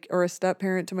my like or a step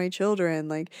parent to my children.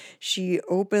 Like she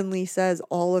openly says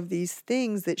all of these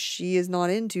things that she is not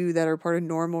into that are part of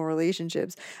normal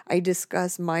relationships. I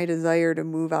discuss my desire to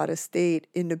move out of state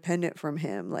independent from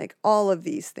him, like all of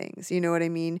these things, you know what I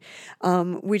mean?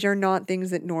 Which are not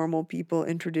things that normal people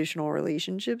in traditional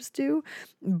relationships do.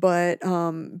 But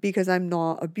because I'm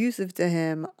not abusive to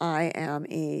him, I am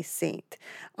a saint.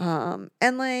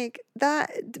 And like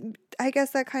that, I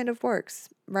guess that kind of works,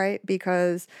 right?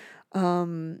 Because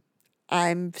um,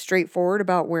 I'm straightforward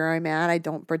about where I'm at. I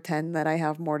don't pretend that I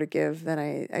have more to give than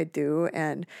I do.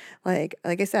 And like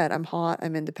I said, I'm hot,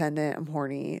 I'm independent, I'm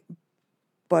horny.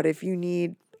 But if you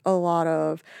need a lot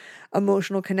of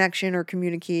emotional connection or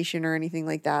communication or anything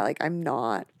like that, like I'm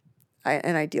not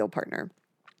an ideal partner.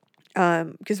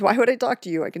 Because why would I talk to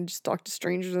you? I can just talk to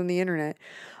strangers on the internet.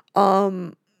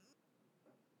 Um,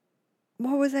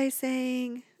 what was I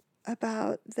saying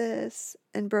about this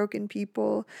and broken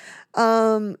people?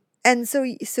 And what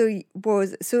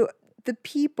was it? So the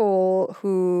people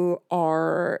who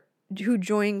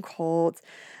join cults,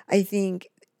 I think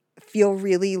feel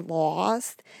really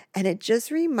lost. And it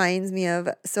just reminds me of,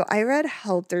 so I read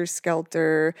Helter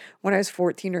Skelter when I was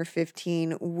 14 or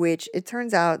 15, which it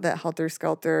turns out that Helter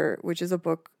Skelter, which is a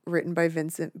book written by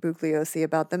Vincent Bugliosi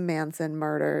about the Manson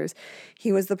murders.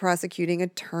 He was the prosecuting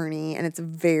attorney, and it's a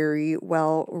very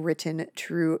well written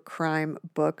true crime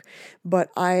book. But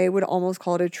I would almost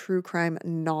call it a true crime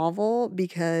novel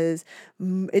because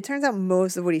it turns out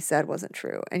most of what he said wasn't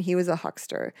true, and he was a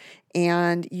huckster.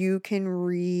 And you can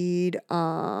read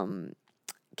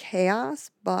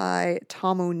Chaos by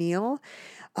Tom O'Neill,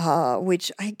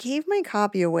 which I gave my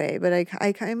copy away, but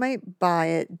I might buy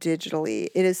it digitally.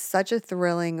 It is such a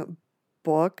thrilling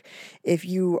book if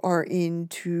you are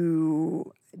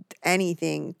into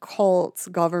anything cults,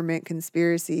 government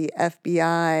conspiracy,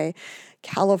 FBI,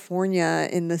 California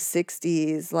in the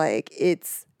 60s. Like,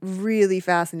 it's really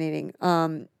fascinating.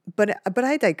 But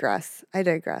I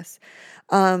digress.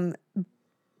 Um,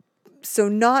 so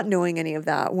not knowing any of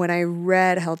that, when I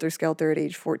read Helter Skelter at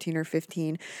age 14 or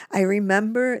 15, I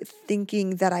remember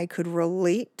thinking that I could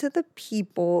relate to the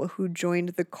people who joined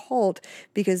the cult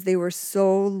because they were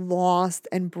so lost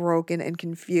and broken and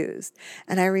confused.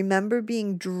 And I remember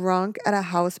being drunk at a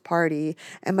house party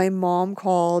and my mom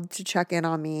called to check in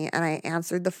on me, and I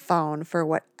answered the phone for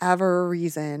whatever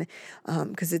reason,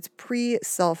 because it's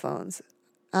pre-cell phones.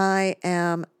 I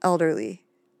am elderly.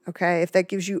 Okay, if that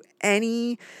gives you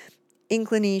any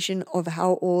inclination of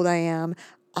how old I am,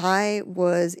 I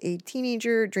was a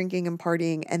teenager drinking and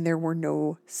partying, and there were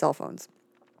no cell phones.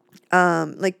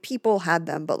 Like, people had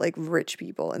them, but like rich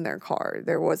people in their car.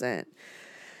 There wasn't.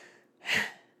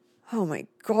 Oh my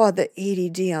God, the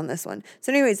ADD on this one.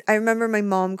 So anyways, I remember my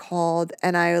mom called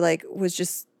and I like was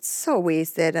just so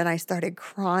wasted and I started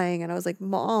crying and I was like,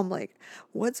 "Mom, like,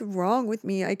 what's wrong with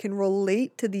me? I can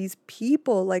relate to these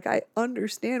people. Like, I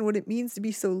understand what it means to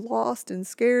be so lost and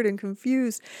scared and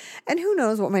confused." And who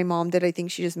knows what my mom did? I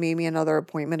think she just made me another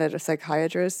appointment at a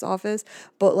psychiatrist's office.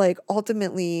 But like,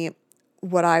 ultimately,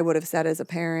 what I would have said as a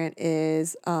parent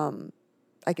is,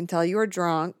 I can tell you are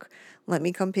drunk. Let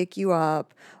me come pick you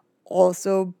up.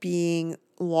 Also, being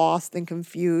lost and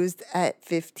confused at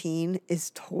 15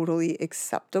 is totally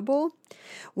acceptable.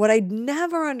 What I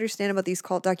never understand about these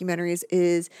cult documentaries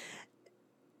is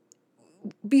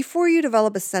before you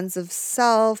develop a sense of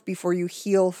self, before you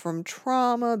heal from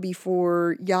trauma,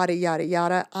 before yada, yada,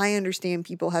 yada, I understand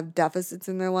people have deficits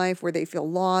in their life where they feel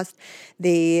lost.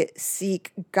 They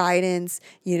seek guidance.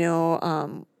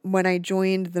 When I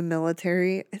joined the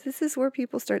military, this is where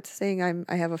people start saying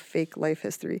I have a fake life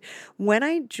history. When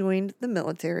I joined the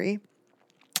military,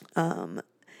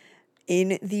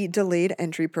 in the delayed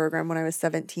entry program when I was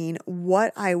 17,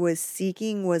 what I was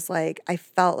seeking was like, I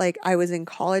felt like I was in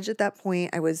college at that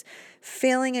point. I was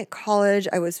failing at college.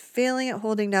 I was failing at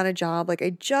holding down a job. Like, I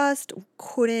just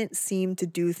couldn't seem to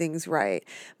do things right.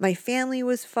 My family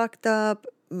was fucked up.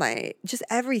 Just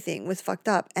everything was fucked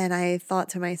up. And I thought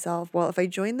to myself, well, if I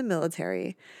join the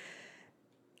military,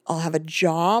 I'll have a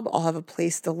job, I'll have a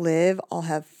place to live, I'll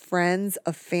have friends,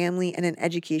 a family, and an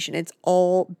education. It's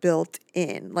all built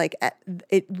in. Like,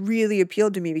 it really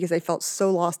appealed to me because I felt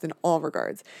so lost in all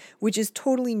regards, which is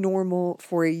totally normal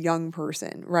for a young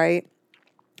person, right?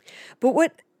 But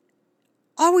what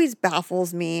always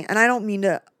baffles me, and I don't mean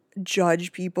to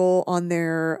judge people on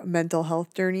their mental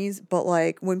health journeys, but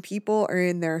like when people are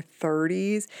in their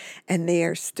 30s and they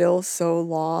are still so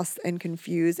lost and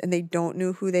confused and they don't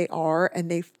know who they are and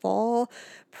they fall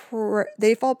prey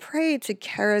to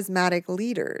charismatic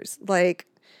leaders. Like,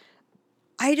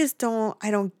 I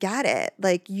don't get it.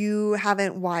 Like, you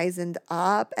haven't wisened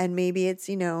up, and maybe it's,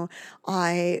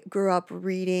 I grew up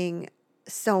reading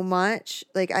so much.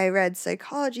 Like, I read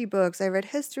psychology books, I read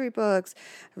history books,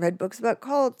 I read books about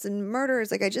cults and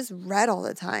murders. Like, I just read all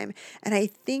the time. And I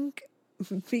think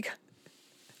because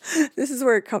this is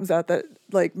where it comes out that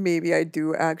like maybe I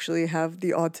do actually have the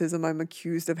autism I'm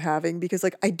accused of having, because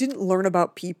like I didn't learn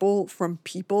about people from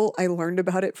people. I learned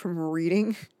about it from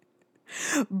reading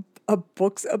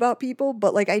books about people.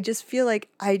 But like, I just feel like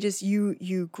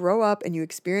you grow up and you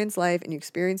experience life and you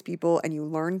experience people and you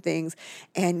learn things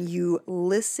and you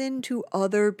listen to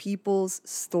other people's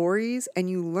stories and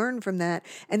you learn from that,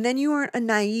 and then you aren't a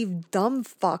naive dumb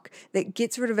fuck that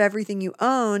gets rid of everything you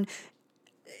own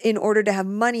in order to have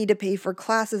money to pay for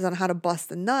classes on how to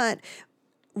bust a nut,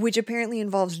 which apparently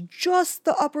involves just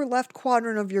the upper left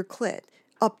quadrant of your clit.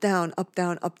 Up, down, up,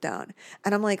 down, up, down.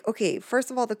 And I'm like, okay, first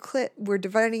of all, the clit, we're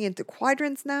dividing into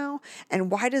quadrants now.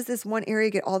 And why does this one area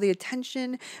get all the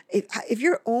attention? If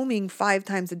you're oming 5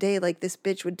 times a day, like this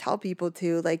bitch would tell people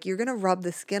to, like, you're going to rub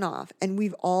the skin off. And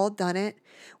we've all done it.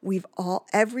 We've all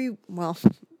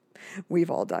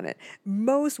done it.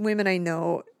 Most women I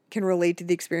know can relate to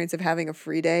the experience of having a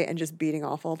free day and just beating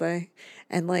off all day.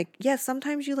 And like, yeah,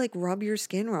 sometimes you like rub your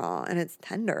skin raw and it's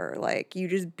tender. Like you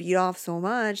just beat off so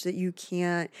much that you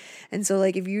can't. And so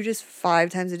like if you just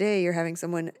 5 times a day you're having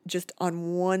someone just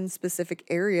on one specific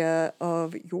area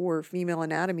of your female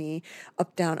anatomy,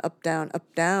 up down, up down,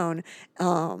 up down,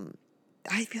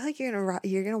 I feel like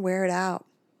you're gonna wear it out.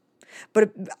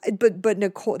 But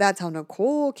Nicole, that's how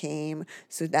Nicole came.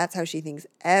 So that's how she thinks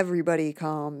everybody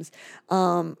comes.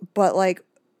 But like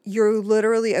you're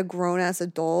literally a grown ass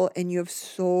adult and you have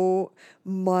so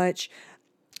much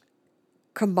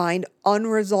combined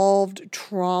unresolved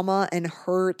trauma and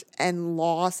hurt and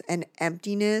loss and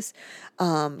emptiness,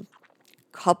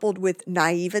 coupled with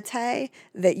naivete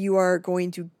that you are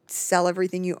going to sell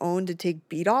everything you own to take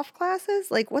beat off classes.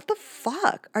 Like, what the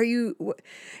fuck are you,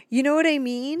 you know what I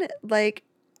mean? Like,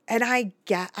 and I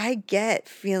get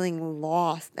feeling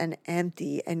lost and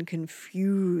empty and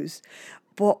confused,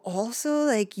 but also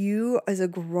like you as a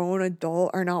grown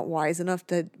adult are not wise enough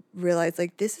to realize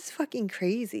like this is fucking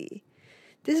crazy.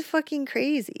 This is fucking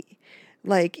crazy.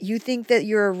 Like, you think that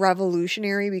you're a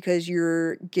revolutionary because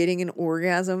you're getting an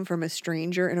orgasm from a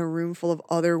stranger in a room full of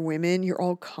other women. You're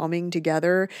all coming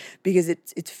together because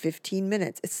it's 15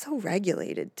 minutes. It's so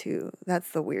regulated too. That's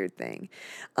the weird thing.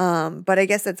 But I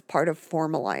guess that's part of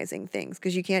formalizing things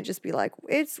because you can't just be like,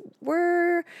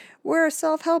 we're a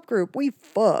self-help group. We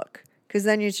fuck. Because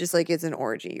then it's just like it's an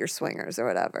orgy, you're swingers or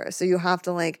whatever. So you have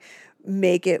to like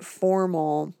make it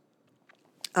formal.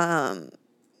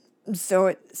 So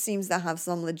it seems to have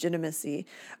some legitimacy.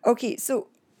 Okay, so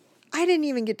I didn't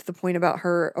even get to the point about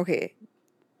her. Okay,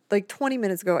 like 20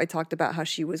 minutes ago, I talked about how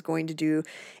she was going to do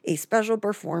a special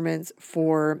performance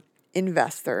for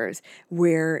investors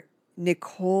where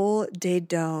Nicole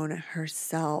Daedone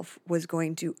herself was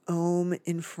going to ohm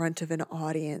in front of an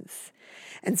audience.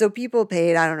 And so people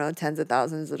paid, I don't know, tens of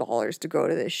thousands of dollars to go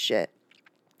to this shit.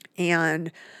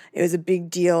 And it was a big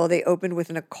deal. They opened with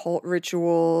an occult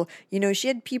ritual. You know, she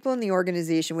had people in the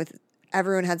organization with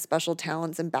everyone had special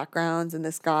talents and backgrounds, and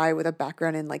this guy with a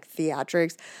background in like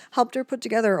theatrics helped her put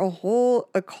together a whole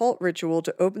occult ritual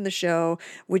to open the show,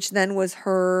 which then was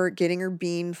her getting her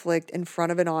bean flicked in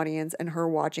front of an audience and her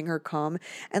watching her come.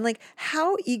 And like,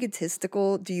 how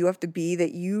egotistical do you have to be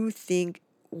that you think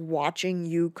watching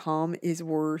you come is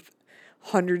worth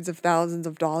hundreds of thousands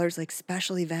of dollars? Like,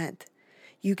 special event.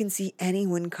 You can see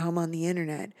anyone come on the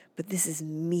internet, but this is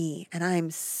me and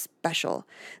I'm special.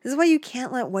 This is why you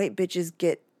can't let white bitches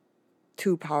get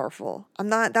too powerful.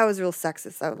 That was real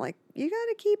sexist. I'm like, you got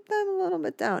to keep them a little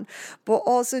bit down. But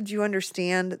also, do you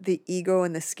understand the ego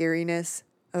and the scariness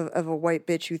of a white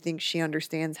bitch who thinks she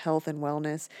understands health and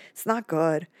wellness? It's not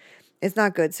good. It's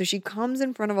not good. So she comes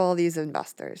in front of all these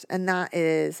investors, and that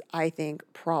is, I think,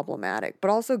 problematic, but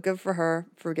also good for her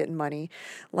for getting money.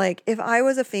 Like, if I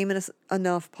was a famous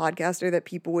enough podcaster that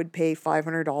people would pay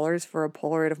 $500 for a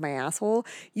Polaroid of my asshole,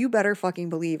 you better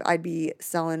fucking believe I'd be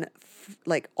selling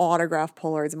like autographed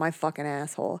Polaroids of my fucking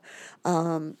asshole.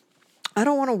 I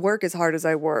don't want to work as hard as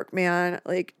I work, man.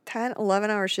 Like 10,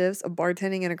 11-hour shifts of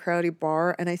bartending in a crowded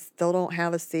bar, and I still don't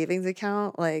have a savings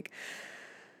account. Like,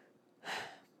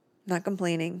 not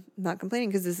complaining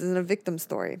because this isn't a victim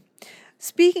story.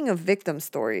 Speaking of victim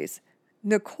stories,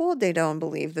 Nicole Daedone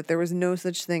believed that there was no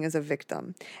such thing as a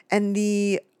victim. And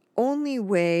the only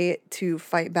way to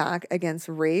fight back against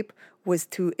rape was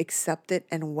to accept it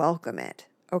and welcome it.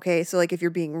 Okay, so like if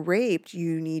you're being raped,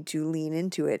 you need to lean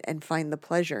into it and find the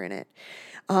pleasure in it.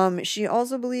 She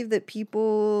also believed that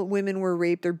women were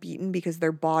raped or beaten because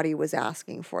their body was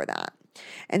asking for that.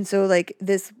 And so like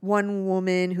this one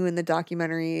woman who in the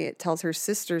documentary tells her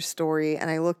sister's story,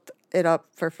 and I looked it up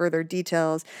for further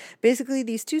details. Basically,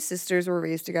 these two sisters were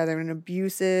raised together in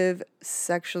an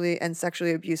sexually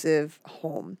abusive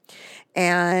home.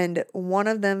 And one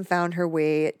of them found her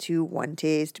way to One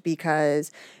Taste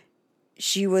because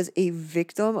she was a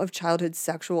victim of childhood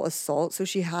sexual assault. So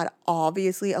she had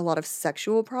obviously a lot of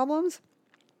sexual problems.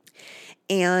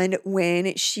 And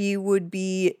when she would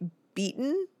be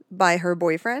beaten by her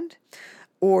boyfriend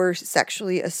or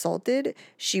sexually assaulted,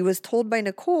 she was told by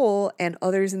Nicole and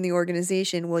others in the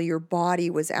organization, well, your body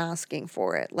was asking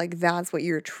for it. Like, that's what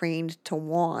you're trained to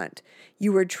want.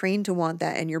 You were trained to want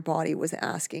that, and your body was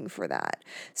asking for that.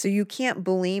 So you can't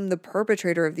blame the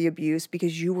perpetrator of the abuse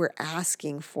because you were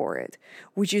asking for it,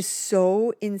 which is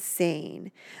so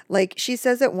insane. Like, she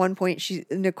says at one point,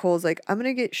 Nicole's like, I'm going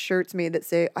to get shirts made that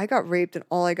say, I got raped and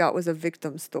all I got was a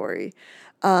victim story.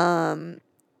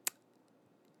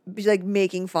 like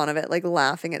making fun of it, like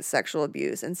laughing at sexual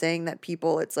abuse and saying that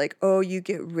people, it's like, oh, you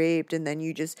get raped and then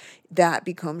you just, that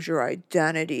becomes your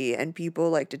identity. And people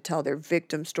like to tell their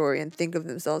victim story and think of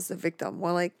themselves as a victim.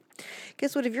 Well, like,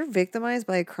 guess what? If you're victimized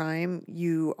by a crime,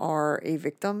 you are a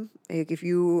victim. Like if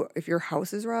your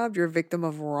house is robbed, you're a victim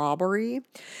of robbery.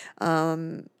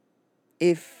 I've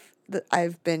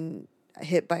been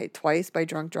hit by twice by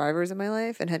drunk drivers in my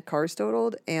life and had cars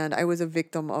totaled, and I was a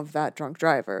victim of that drunk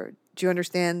driver. Do you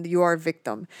understand? You are a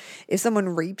victim. If someone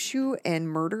rapes you and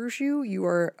murders you, you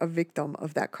are a victim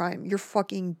of that crime. You're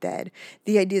fucking dead.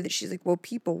 The idea that she's like, well,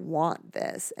 people want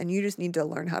this, and you just need to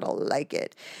learn how to like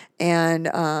it.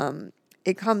 And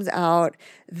it comes out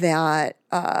that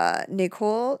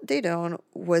Nicole Daedone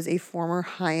was a former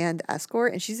high-end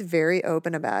escort, and she's very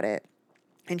open about it.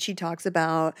 And she talks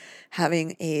about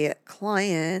having a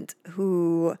client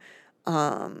who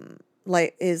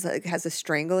has a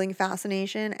strangling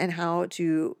fascination, and how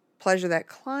to pleasure that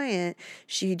client,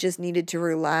 she just needed to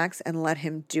relax and let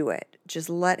him do it. Just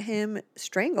let him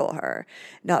strangle her.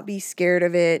 Not be scared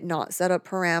of it, not set up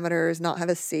parameters, not have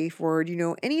a safe word,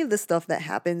 any of the stuff that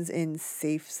happens in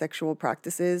safe sexual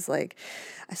practices. Like,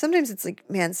 sometimes it's like,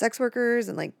 man, sex workers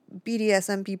and like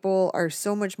BDSM people are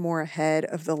so much more ahead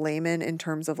of the layman in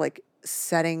terms of like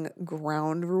setting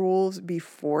ground rules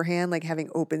beforehand, like having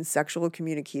open sexual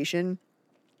communication.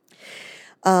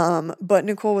 But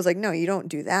Nicole was like, no, you don't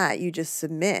do that. You just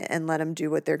submit and let them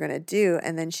do what they're going to do.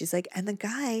 And then she's like, and the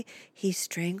guy, he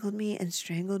strangled me and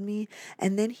strangled me.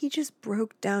 And then he just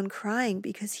broke down crying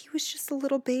because he was just a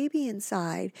little baby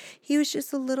inside. He was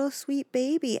just a little sweet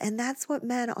baby. And that's what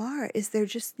men are, is they're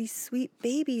just these sweet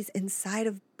babies inside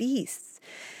of beasts.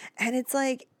 And it's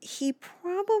like, he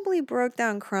probably broke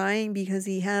down crying because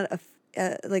he had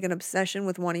like an obsession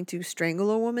with wanting to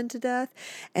strangle a woman to death,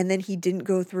 and then he didn't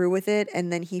go through with it,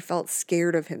 and then he felt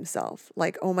scared of himself,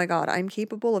 like, oh my god, I'm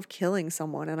capable of killing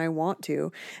someone, and I want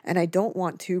to, and I don't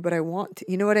want to, but I want to,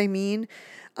 you know what I mean?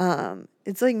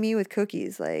 It's like me with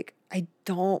cookies. Like, I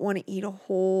don't want to eat a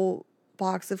whole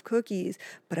box of cookies,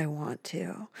 but I want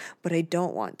to, but I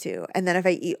don't want to. And then if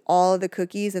I eat all of the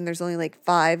cookies and there's only like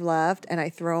 5 left and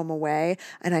I throw them away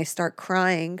and I start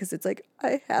crying because it's like,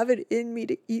 I have it in me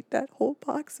to eat that whole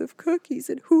box of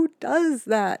cookies, and who does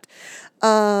that?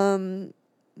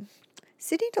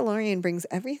 Sydney DeLorean brings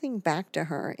everything back to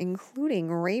her,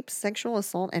 including rape, sexual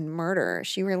assault, and murder.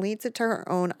 She relates it to her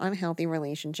own unhealthy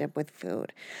relationship with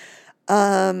food.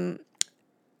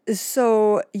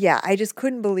 So yeah, I just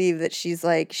couldn't believe that she's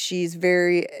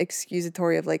very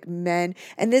excusatory of like men.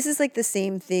 And this is like the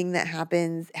same thing that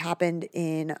happened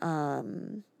in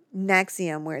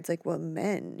NXIVM, where it's like, well,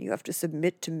 men, you have to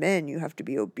submit to men, you have to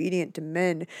be obedient to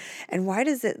men. And why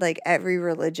does it, like, every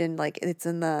religion, like, it's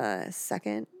in the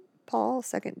second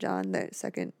John, the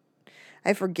second,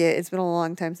 I forget, it's been a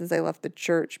long time since I left the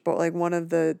church, but like one of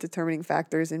the determining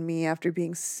factors in me after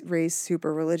being raised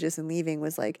super religious and leaving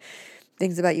was like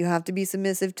things about, you have to be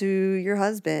submissive to your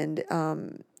husband.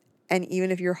 And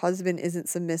even if your husband isn't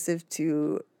submissive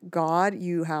to God,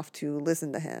 you have to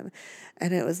listen to him.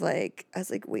 And it was like, I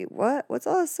was like, wait, what? What's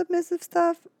all this submissive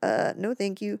stuff? No,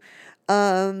 thank you.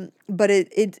 But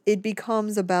it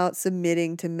becomes about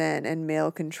submitting to men and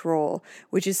male control,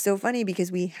 which is so funny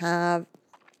because we have,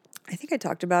 I think I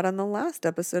talked about on the last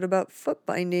episode about foot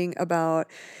binding, about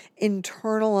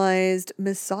internalized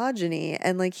misogyny.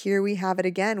 And like here we have it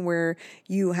again, where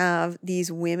you have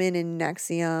these women in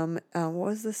NXIVM. What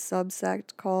was the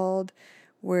subsect called?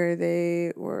 Where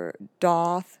they were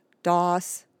DOS,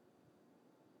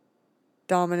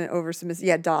 dominant over submissive.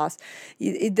 Yeah, DOS.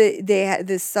 They had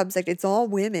this subsect. It's all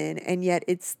women, and yet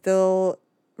it still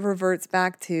reverts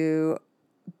back to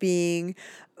being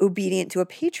obedient to a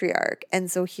patriarch. And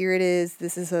so here it is.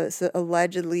 This is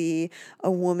allegedly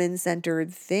a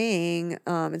woman-centered thing.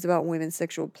 It's about women's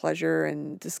sexual pleasure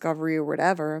and discovery or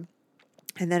whatever.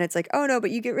 And then it's like, oh no, but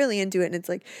you get really into it. And it's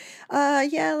like,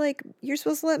 yeah, like you're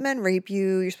supposed to let men rape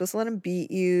you. You're supposed to let them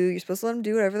beat you. You're supposed to let them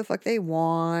do whatever the fuck they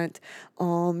want.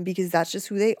 Because that's just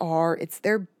who they are. It's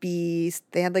their beast.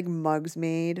 They had like mugs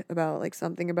made about like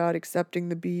something about accepting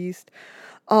the beast.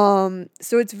 So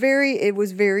it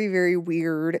was very, very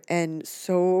weird and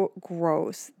so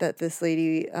gross that this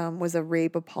lady, was a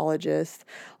rape apologist,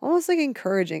 almost like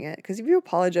encouraging it. Cause if you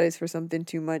apologize for something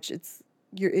too much,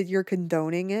 you're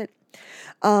condoning it.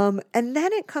 And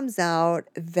then it comes out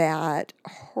that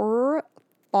her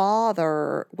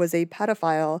father was a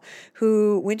pedophile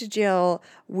who went to jail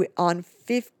on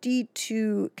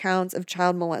 52 counts of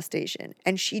child molestation.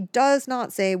 And she does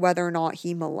not say whether or not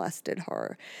he molested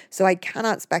her. So I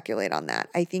cannot speculate on that.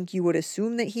 I think you would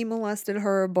assume that he molested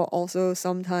her, but also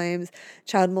sometimes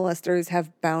child molesters have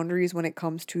boundaries when it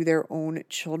comes to their own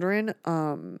children.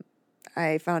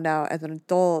 I found out as an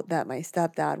adult that my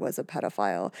stepdad was a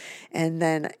pedophile. And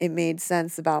then it made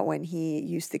sense about when he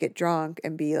used to get drunk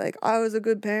and be like, I was a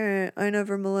good parent. I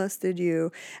never molested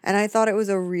you. And I thought it was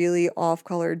a really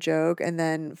off-color joke. And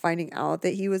then finding out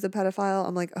that he was a pedophile,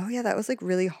 I'm like, oh yeah, that was like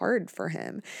really hard for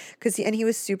him. He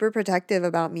was super protective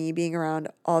about me being around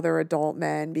other adult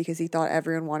men because he thought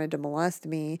everyone wanted to molest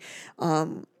me.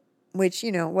 Which,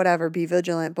 whatever, be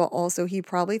vigilant. But also, he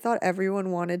probably thought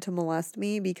everyone wanted to molest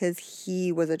me because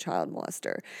he was a child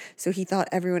molester. So he thought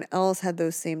everyone else had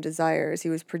those same desires. He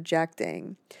was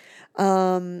projecting.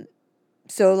 So,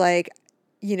 like,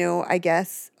 I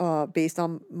guess based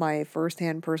on my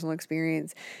firsthand personal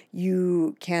experience,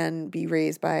 you can be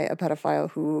raised by a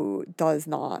pedophile who does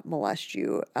not molest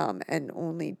you and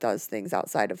only does things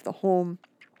outside of the home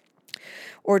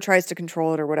or tries to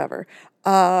control it or whatever.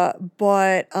 So I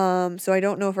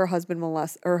don't know if her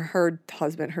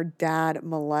dad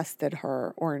molested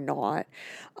her or not.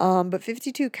 But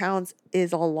 52 counts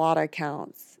is a lot of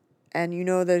counts. And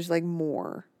there's like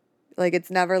more. Like,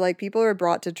 it's never like people are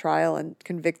brought to trial and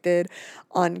convicted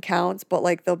on counts, but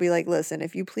like they'll be like, listen,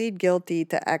 if you plead guilty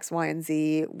to X, Y, and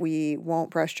Z, we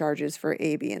won't press charges for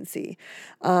A, B, and C.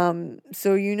 So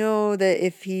that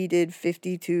if he did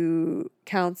 52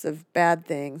 counts of bad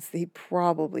things, he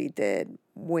probably did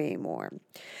way more.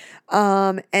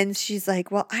 And she's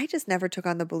like, well, I just never took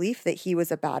on the belief that he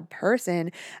was a bad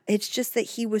person. It's just that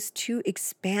he was too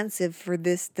expansive for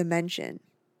this dimension.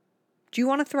 Do you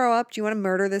want to throw up? Do you want to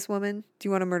murder this woman? Do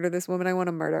you want to murder this woman? I want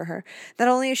to murder her. Not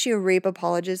only is she a rape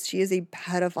apologist, she is a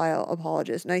pedophile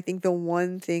apologist. And I think the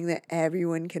one thing that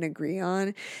everyone can agree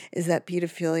on is that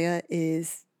pedophilia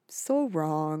is so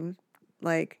wrong.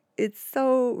 Like, it's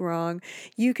so wrong.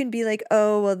 You can be like,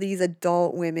 oh, well, these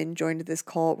adult women joined this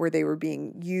cult where they were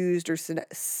being used or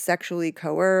sexually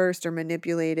coerced or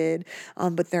manipulated,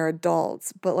 but they're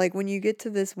adults. But like when you get to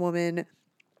this woman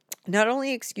not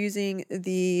only excusing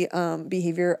the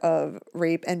behavior of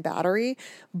rape and battery,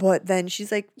 but then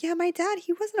she's like, yeah, my dad,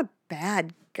 he wasn't a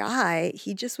bad guy.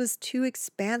 He just was too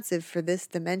expansive for this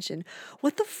dimension.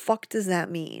 What the fuck does that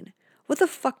mean? What the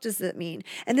fuck does that mean?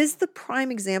 And this is the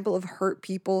prime example of hurt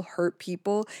people,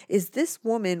 is this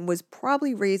woman was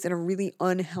probably raised in a really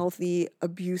unhealthy,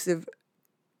 abusive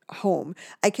home.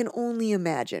 I can only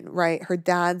imagine, right? Her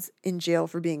dad's in jail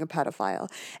for being a pedophile.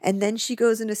 And then she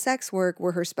goes into sex work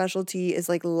where her specialty is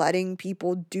like letting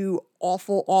people do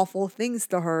awful, awful things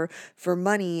to her for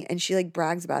money. And she like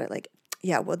brags about it like,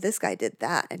 yeah, well, this guy did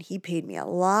that and he paid me a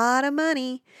lot of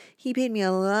money. He paid me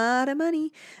a lot of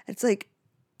money. It's like,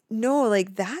 no,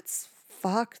 like that's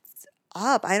fucked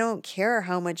up. I don't care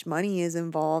how much money is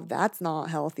involved. That's not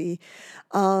healthy.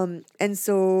 And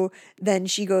so then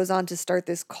she goes on to start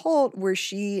this cult where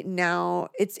she now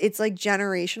it's like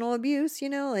generational abuse,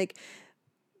 like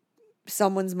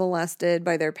someone's molested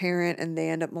by their parent and they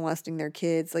end up molesting their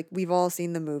kids. Like we've all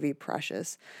seen the movie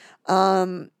Precious.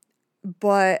 But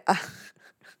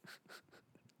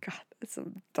God,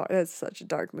 that's such a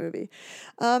dark movie.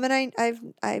 And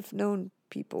I've known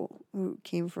people who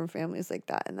came from families like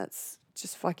that, and that's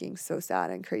just fucking so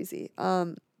sad and crazy. Uh,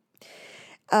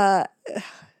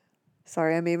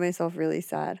 sorry, I made myself really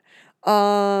sad.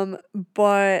 So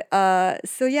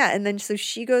yeah, and then so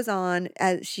she goes on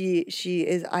as she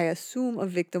is, I assume, a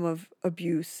victim of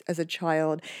abuse as a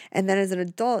child, and then as an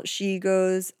adult she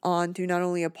goes on to not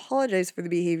only apologize for the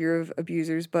behavior of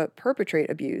abusers but perpetrate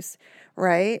abuse,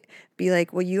 right? Be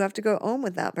like, well, you have to go home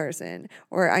with that person,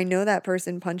 or I know that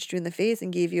person punched you in the face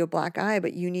and gave you a black eye,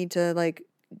 but you need to like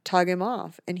tug him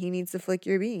off and he needs to flick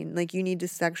your bean, like you need to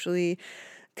sexually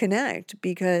connect,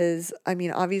 because I mean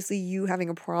obviously you having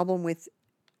a problem with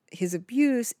his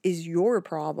abuse is your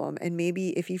problem, and maybe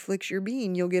if he flicks your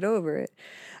bean you'll get over it.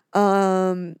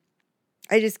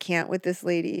 I just can't with this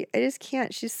lady. I just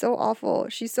can't. She's so awful.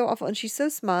 And she's so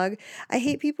smug. I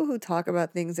hate people who talk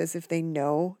about things as if they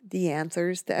know the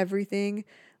answers to everything.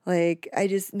 Like,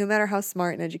 no matter how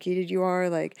smart and educated you are,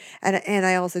 like, and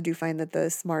I also do find that the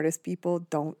smartest people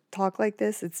don't talk like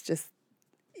this. It's just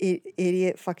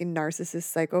idiot fucking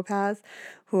narcissist psychopaths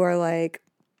who are like,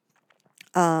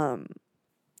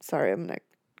 sorry, I'm gonna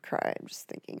cry. I'm just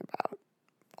thinking about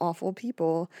awful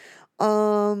people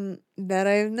that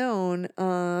I've known.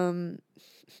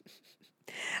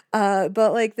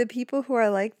 But like the people who are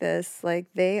like this, like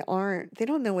they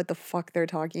don't know what the fuck they're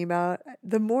talking about.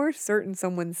 The more certain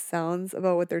someone sounds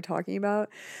about what they're talking about,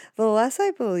 the less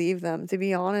I believe them, to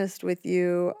be honest with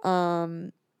you.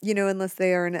 Unless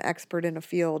they are an expert in a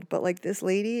field. But like this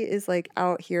lady is like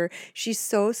out here, she's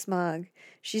so smug.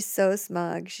 She's so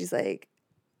smug. She's like,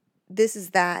 this is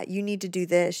that, you need to do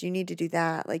this, you need to do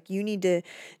that, like you need to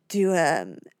do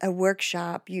a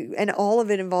workshop, and all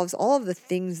of it involves all of the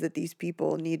things that these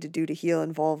people need to do to heal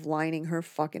involve lining her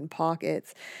fucking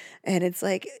pockets. And it's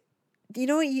like, you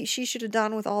know what she should have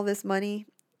done with all this money?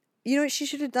 You know what she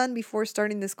should have done before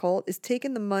starting this cult is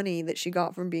taken the money that she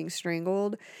got from being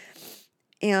strangled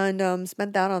and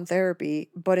spent that on therapy,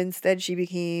 but instead she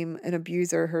became an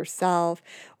abuser herself.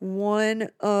 One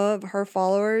of her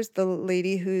followers, the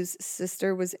lady whose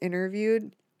sister was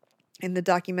interviewed in the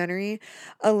documentary,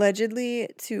 allegedly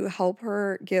to help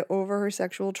her get over her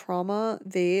sexual trauma,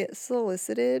 they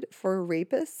solicited for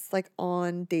rapists like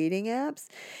on dating apps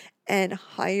and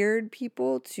hired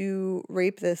people to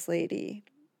rape this lady.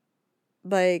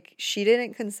 Like, she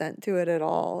didn't consent to it at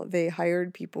all. They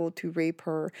hired people to rape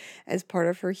her as part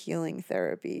of her healing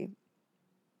therapy.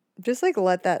 Just like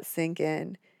let that sink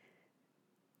in.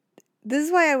 This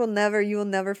is why you will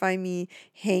never find me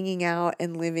hanging out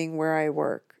and living where I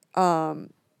work.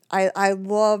 I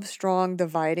love strong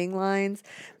dividing lines.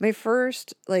 My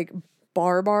first like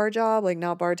bar job, like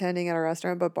not bartending at a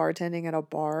restaurant, but bartending at a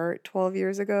bar 12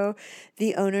 years ago,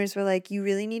 the owners were like, you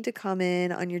really need to come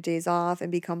in on your days off and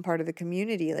become part of the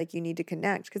community. Like, you need to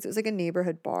connect, because it was like a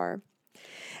neighborhood bar.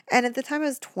 And at the time, I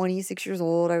was 26 years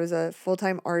old. I was a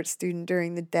full-time art student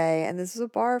during the day. And this was a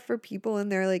bar for people in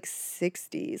their like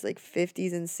 60s, like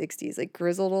 50s and 60s, like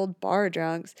grizzled old bar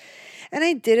drunks. And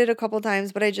I did it a couple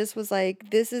times, but I just was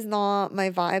like, this is not my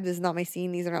vibe. This is not my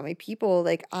scene. These are not my people.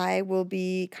 Like, I will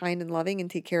be kind and loving and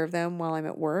take care of them while I'm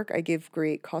at work. I give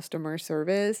great customer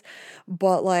service,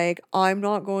 but like, I'm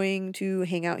not going to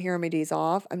hang out here on my days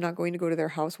off. I'm not going to go to their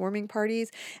housewarming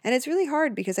parties. And it's really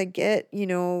hard because I get,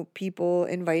 people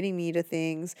inviting me to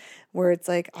things where it's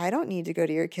like, I don't need to go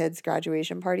to your kid's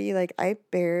graduation party. Like, I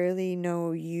barely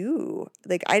know you.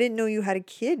 Like, I didn't know you had a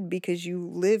kid because you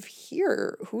live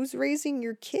here. Who's raising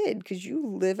your kid? Because you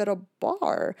live at a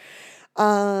bar.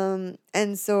 And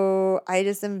so I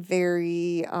just am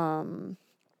very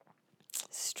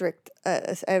strict.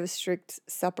 I have a strict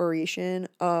separation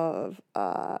of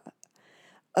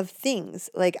things.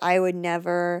 Like, I would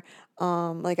never,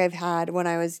 like I've had when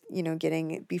I was,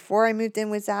 before I moved in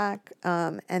with Zach,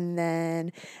 and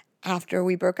then after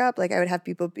we broke up, like I would have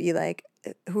people be like,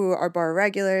 who are bar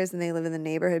regulars and they live in the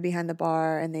neighborhood behind the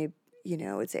bar, and they,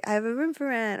 would say, I have a room for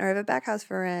rent or I have a back house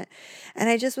for rent. And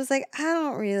I just was like, I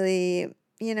don't really,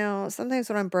 sometimes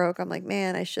when I'm broke, I'm like,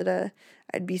 man,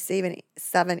 I'd be saving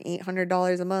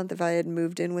 $700-800 a month if I had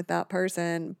moved in with that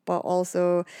person. But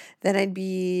also then I'd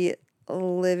be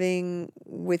living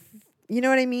with, you know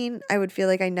what I mean? I would feel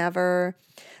like I never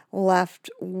left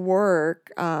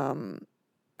work.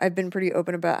 I've been pretty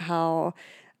open about how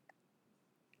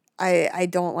I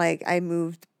don't like, I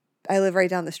live right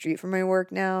down the street from my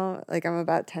work now. Like, I'm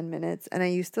about 10 minutes, and I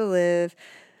used to live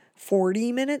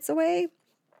 40 minutes away.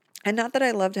 And not that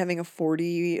I loved having a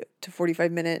 40 to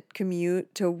 45-minute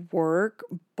commute to work,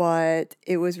 but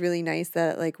it was really nice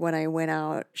that like when I went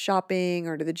out shopping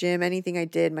or to the gym, anything I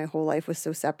did, my whole life was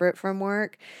so separate from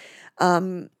work,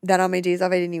 that on my days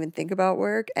off, I didn't even think about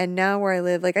work. And now where I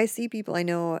live, like I see people I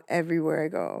know everywhere I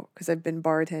go because I've been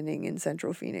bartending in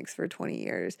Central Phoenix for 20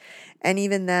 years. And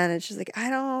even then, it's just like, I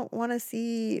don't want to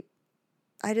see,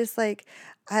 I just like,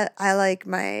 I like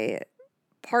my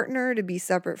partner to be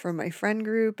separate from my friend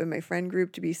group, and my friend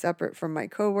group to be separate from my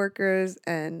coworkers,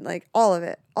 and like all of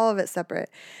it separate.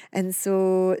 And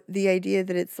so the idea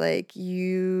that it's like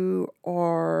you're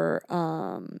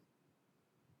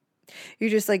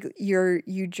just like,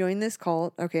 you join this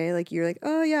cult, okay, like you're like,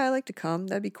 oh yeah, I like to come,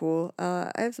 that'd be cool. I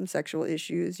have some sexual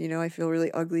issues, I feel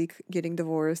really ugly getting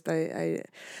divorced. I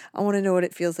want to know what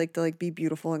it feels like to like be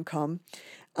beautiful and come.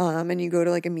 And you go to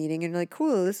like a meeting and you're like,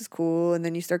 cool, this is cool. And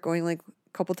then you start going like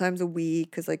a couple times a week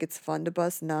because like it's fun to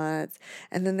bust nuts.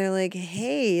 And then they're like,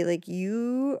 hey, like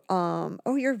oh,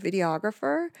 you're a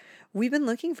videographer? We've been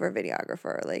looking for a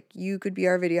videographer. Like, you could be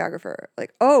our videographer.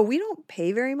 Like, oh, we don't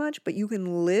pay very much, but you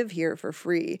can live here for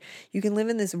free. You can live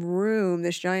in this room,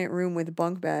 this giant room with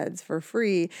bunk beds for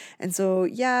free. And so,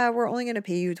 yeah, we're only going to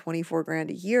pay you 24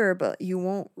 grand a year, but you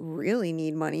won't really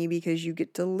need money because you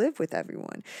get to live with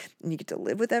everyone. And you get to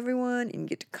live with everyone, and you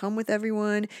get to come with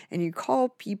everyone, and you call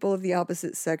people of the opposite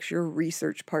opposite sex your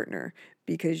research partner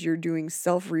because you're doing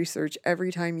self-research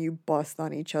every time you bust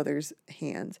on each other's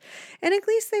hands. And at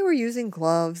least they were using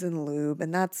gloves and lube,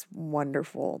 and that's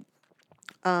wonderful.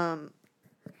 How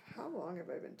long have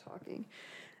I been talking?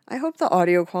 I hope the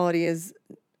audio quality is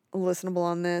listenable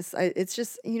on this. It's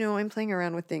just, I'm playing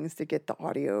around with things to get the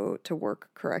audio to work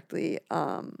correctly.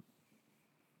 And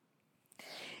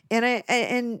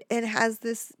has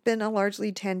this been a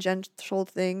largely tangential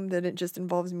thing that it just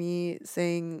involves me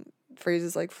saying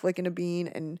phrases like flicking a bean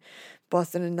and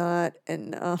busting a nut,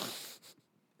 and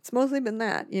it's mostly been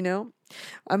that.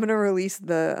 I'm gonna release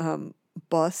the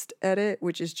bust edit,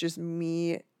 which is just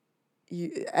me,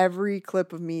 every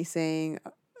clip of me saying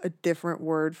a different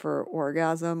word for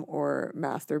orgasm or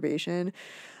masturbation.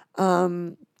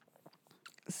 So,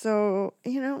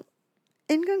 in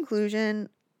conclusion,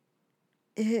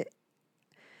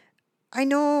 I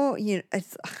know,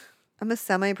 I'm a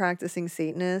semi-practicing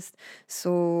Satanist,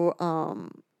 so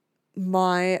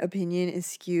my opinion is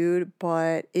skewed,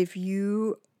 but if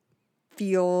you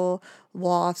feel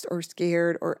lost or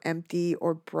scared or empty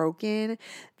or broken,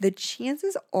 the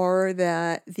chances are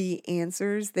that the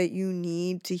answers that you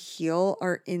need to heal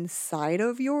are inside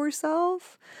of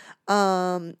yourself.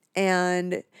 And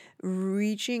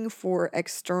reaching for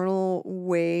external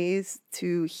ways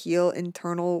to heal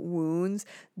internal wounds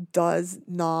does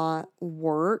not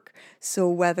work. So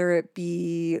whether it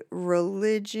be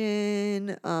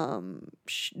religion,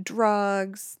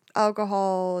 drugs,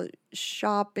 alcohol,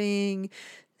 shopping,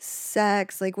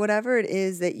 sex, like whatever it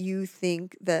is that you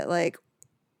think that like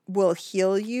will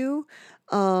heal you,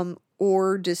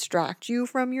 or distract you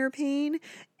from your pain,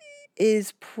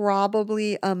 is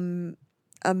probably a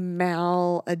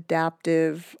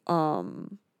maladaptive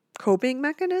coping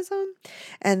mechanism,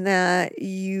 and that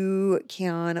you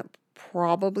can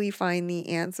probably find the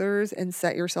answers and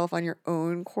set yourself on your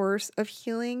own course of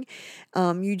healing.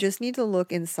 You just need to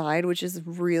look inside, which is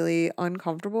really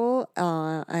uncomfortable.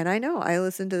 And I know I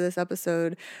listened to this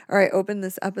episode, or I opened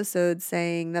this episode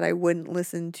saying that I wouldn't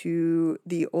listen to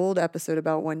the old episode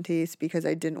about One Taste because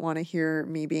I didn't want to hear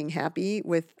me being happy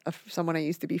with someone I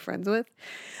used to be friends with.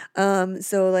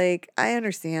 So like I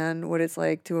understand what it's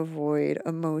like to avoid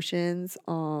emotions.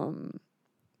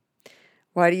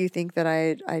 Why do you think that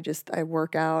I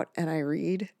work out and I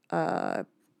read? You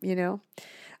know?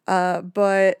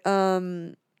 But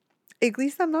at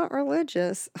least I'm not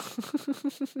religious.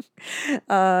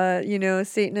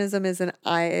 Satanism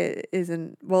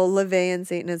LaVeyan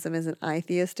Satanism is an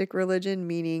atheistic religion,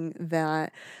 meaning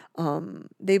that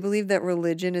they believe that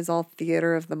religion is all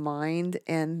theater of the mind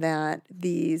and that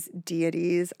these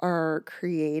deities are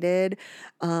created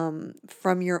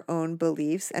from your own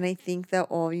beliefs. And I think that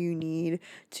all you need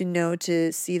to know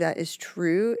to see that is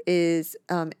true is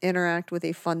interact with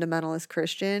a fundamentalist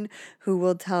Christian who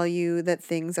will tell you that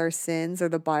things are sins, or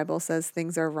the Bible says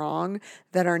things are wrong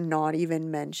that are not even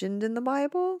mentioned in the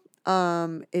Bible.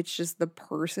 It's just the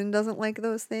person doesn't like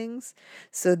those things,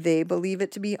 so they believe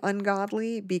it to be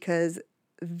ungodly because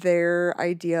their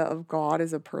idea of God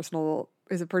is a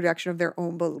projection of their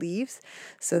own beliefs.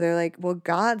 So they're like, well,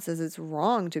 God says it's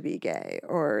wrong to be gay,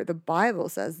 or the Bible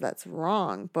says that's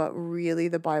wrong, but really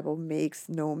the Bible makes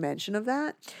no mention of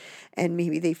that. And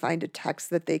maybe they find a text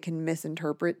that they can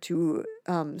misinterpret to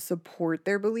support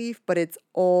their belief, but it's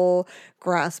all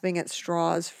grasping at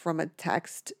straws from a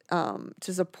text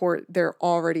to support their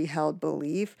already held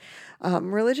belief.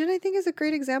 Religion, I think, is a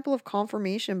great example of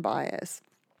confirmation bias,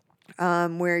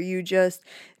 where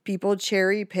people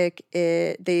cherry pick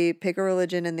it. They pick a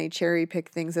religion and they cherry pick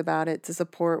things about it to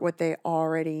support what they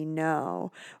already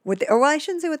know. I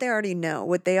shouldn't say what they already know,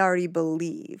 what they already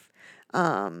believe.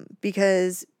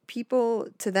 Because people,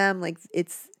 to them, like,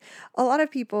 it's a lot of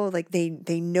people, like,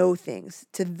 they know things.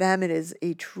 To them, it is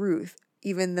a truth,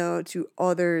 even though to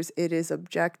others it is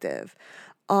subjective.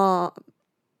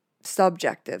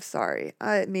 Sorry.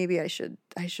 Maybe I should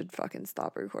fucking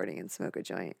stop recording and smoke a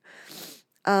joint.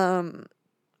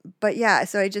 But yeah,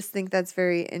 so I just think that's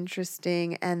very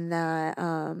interesting, and that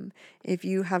if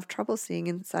you have trouble seeing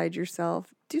inside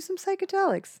yourself, do some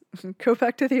psychedelics. Go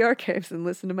back to the archives and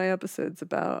listen to my episodes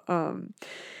about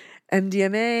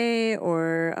MDMA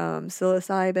or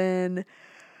psilocybin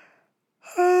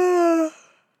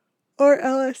or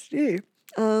LSD,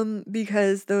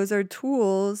 because those are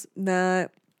tools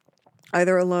that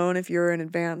either alone, if you're an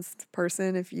advanced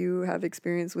person, if you have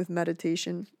experience with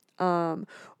meditation,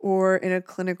 or in a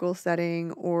clinical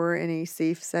setting or in a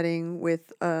safe setting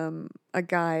with a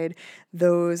guide,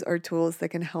 those are tools that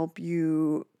can help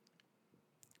you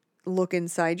look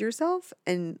inside yourself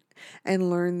and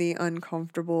learn the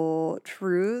uncomfortable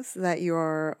truths that you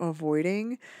are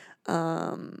avoiding.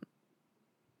 Right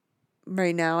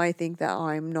now, I think that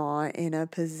I'm not in a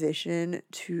position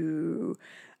to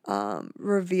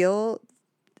reveal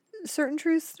certain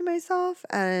truths to myself,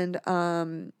 and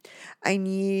I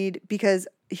need, because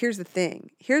here's the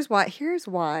thing. Here's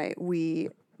why we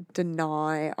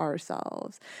deny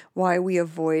ourselves, why we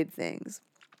avoid things.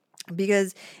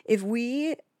 Because if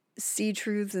we see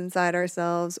truths inside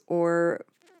ourselves or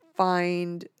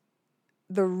find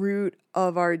the root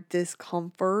of our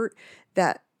discomfort,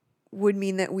 that would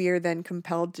mean that we are then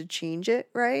compelled to change it,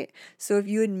 right? So if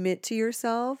you admit to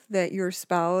yourself that your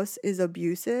spouse is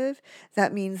abusive,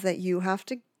 that means that you have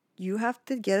to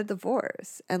get a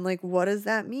divorce. And like, what does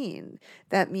that mean?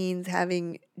 That means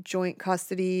having joint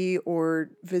custody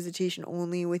or visitation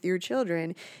only with your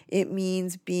children. It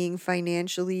means being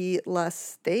financially less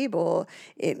stable.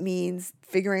 It means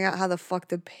figuring out how the fuck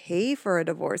to pay for a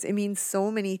divorce. It means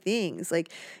so many things.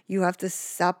 Like, you have to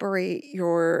separate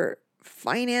your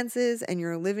finances and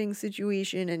your living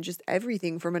situation and just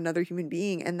everything from another human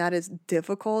being, and that is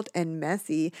difficult and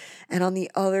messy. And on the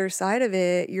other side of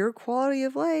it, your quality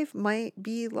of life might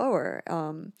be lower.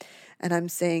 And I'm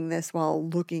saying this while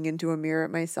looking into a mirror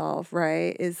at myself,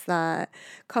 right? Is that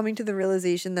coming to the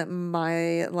realization that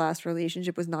my last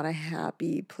relationship was not a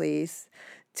happy place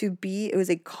to be. It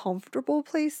was a comfortable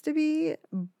place to be,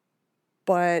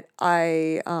 but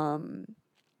I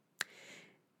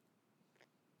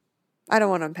don't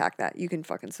want to unpack that. You can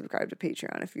fucking subscribe to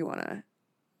Patreon if you want to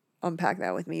unpack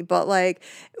that with me. But like,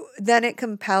 then it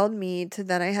compelled me to,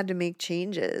 then I had to make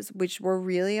changes, which were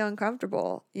really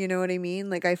uncomfortable. You know what I mean?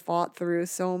 Like, I fought through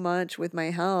so much with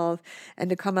my health, and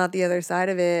to come out the other side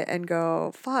of it and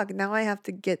go, fuck, now I have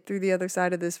to get through the other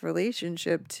side of this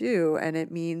relationship too. And it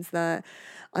means that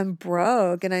I'm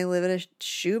broke and I live in a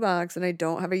shoebox and I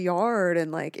don't have a yard,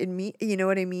 and like, you know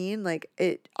what I mean? Like,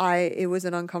 it was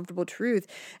an uncomfortable truth,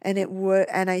 and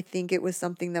I think it was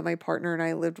something that my partner and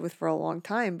I lived with for a long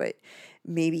time, but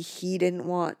maybe he didn't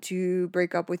want to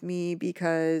break up with me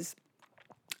because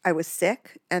I was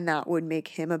sick and that would make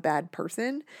him a bad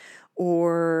person.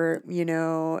 Or,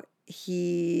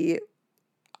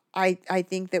 I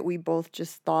think that we both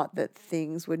just thought that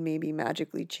things would maybe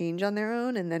magically change on their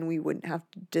own, and then we wouldn't have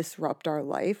to disrupt our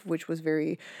life, which was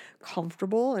very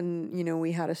comfortable. And,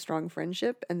 we had a strong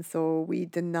friendship. And so we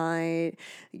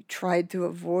tried to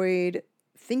avoid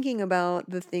thinking about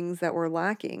the things that were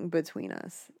lacking between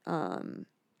us.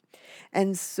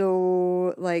 And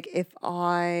so, like, if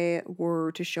I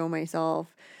were to show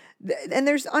myself, and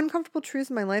there's uncomfortable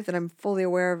truths in my life that I'm fully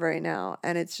aware of right now,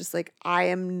 and it's just like, I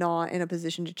am not in a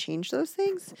position to change those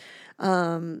things.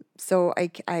 So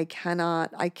I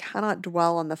cannot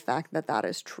dwell on the fact that that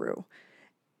is true.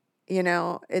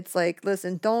 It's like,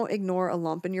 listen, don't ignore a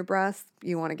lump in your breast.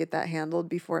 You want to get that handled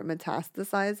before it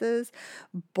metastasizes.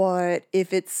 But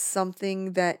if it's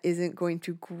something that isn't going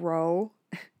to grow,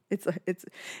 it's it's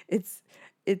it's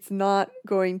it's not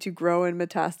going to grow and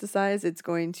metastasize. It's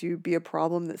going to be a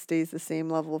problem that stays the same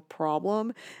level of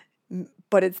problem,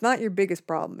 but it's not your biggest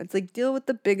problem. It's like, deal with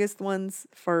the biggest ones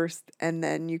first, and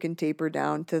then you can taper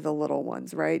down to the little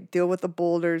ones, right? Deal with the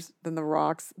boulders, then the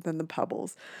rocks, then the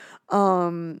pebbles.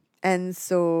 And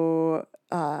so,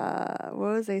 what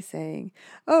was I saying?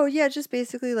 Oh yeah, just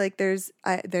basically, like, there's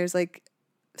like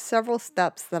several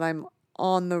steps that I'm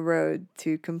on the road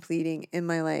to completing in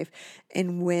my life.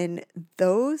 And when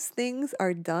those things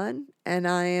are done and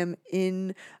I am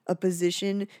in a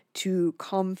position to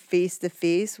come face to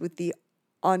face with the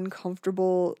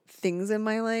uncomfortable things in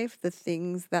my life, the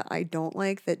things that I don't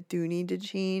like, that do need to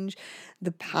change,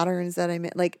 the patterns that I'm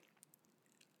in, like,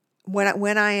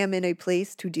 when I am in a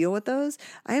place to deal with those,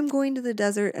 I am going to the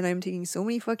desert and I'm taking so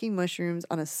many fucking mushrooms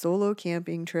on a solo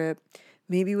camping trip,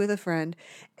 maybe with a friend.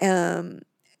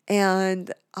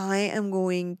 And I am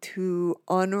going to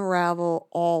unravel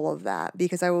all of that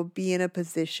because I will be in a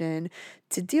position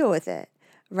to deal with it.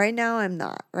 Right now, I'm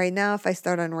not. Right now, if I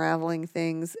start unraveling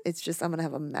things, it's just, I'm going to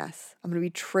have a mess. I'm going to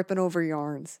be tripping over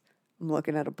yarns. I'm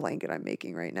looking at a blanket I'm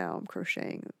making right now. I'm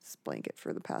crocheting this blanket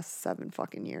for the past 7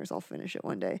 fucking years. I'll finish it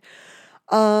one day.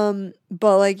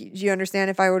 But like, do you understand?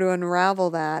 If I were to unravel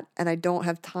that and I don't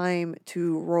have time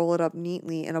to roll it up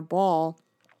neatly in a ball,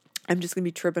 I'm just gonna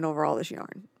be tripping over all this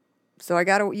yarn. So I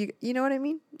gotta, you know what I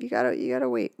mean? You gotta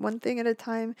wait one thing at a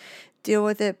time, deal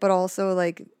with it. But also,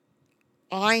 like,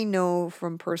 I know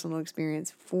from personal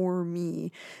experience for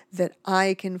me that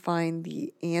I can find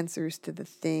the answers to the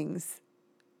things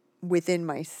within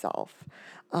myself,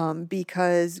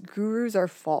 because gurus are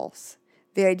false.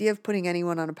 The idea of putting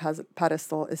anyone on a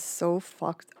pedestal is so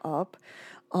fucked up.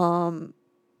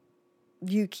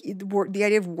 the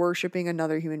idea of worshiping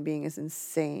another human being is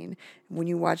insane. When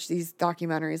you watch these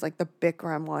documentaries like the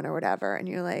Bikram one or whatever, and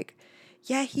you're like,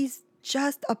 yeah, he's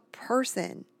just a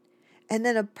person. And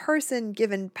then a person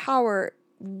given power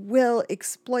will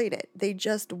exploit it. They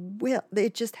just will.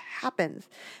 It just happens.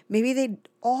 Maybe they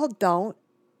all don't,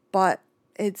 but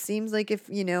it seems like if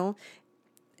the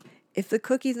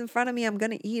cookie's in front of me, I'm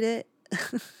going to eat it.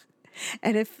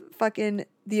 And if fucking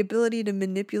the ability to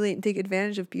manipulate and take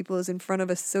advantage of people is in front of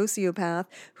a sociopath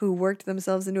who worked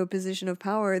themselves into a position of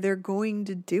power, they're going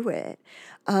to do it.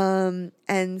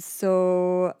 And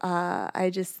so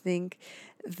I just think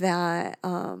that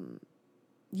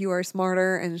you are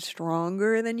smarter and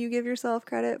stronger than you give yourself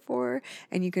credit for,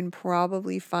 and you can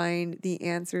probably find the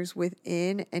answers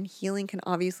within, and healing can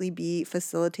obviously be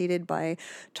facilitated by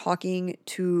talking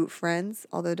to friends.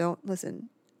 Although don't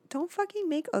fucking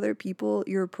make other people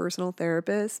your personal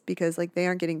therapist, because like they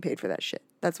aren't getting paid for that shit.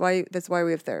 That's why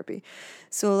we have therapy.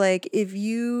 So like if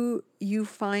you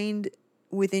find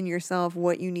within yourself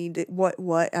what you need to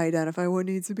identify what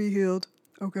needs to be healed.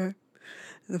 Okay.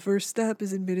 The first step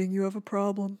is admitting you have a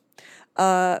problem.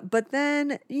 But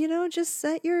then, just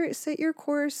set your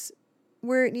course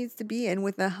where it needs to be. And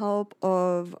with the help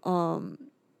of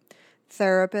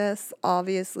therapists,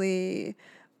 obviously,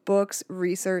 books,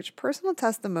 research, personal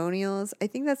testimonials. I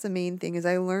think that's the main thing, is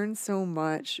I learned so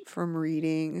much from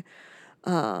reading.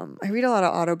 I read a lot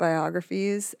of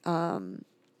autobiographies.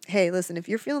 Hey, listen, if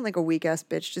you're feeling like a weak ass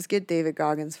bitch, just get David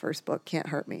Goggins' first book, Can't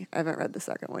Hurt Me. I haven't read the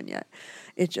second one yet.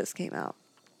 It just came out.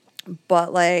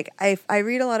 But like I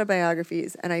read a lot of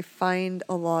biographies, and I find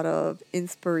a lot of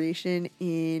inspiration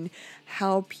in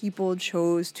how people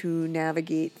chose to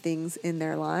navigate things in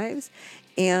their lives,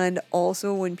 and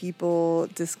also when people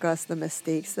discuss the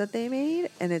mistakes that they made,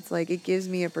 and it's like it gives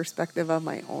me a perspective of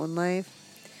my own life.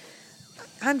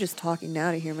 I'm just talking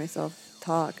now to hear myself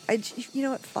talk. You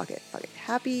know what? Fuck it.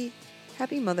 Happy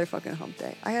motherfucking hump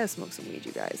day. I gotta smoke some weed,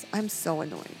 you guys. I'm so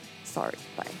annoying. Sorry.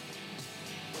 Bye.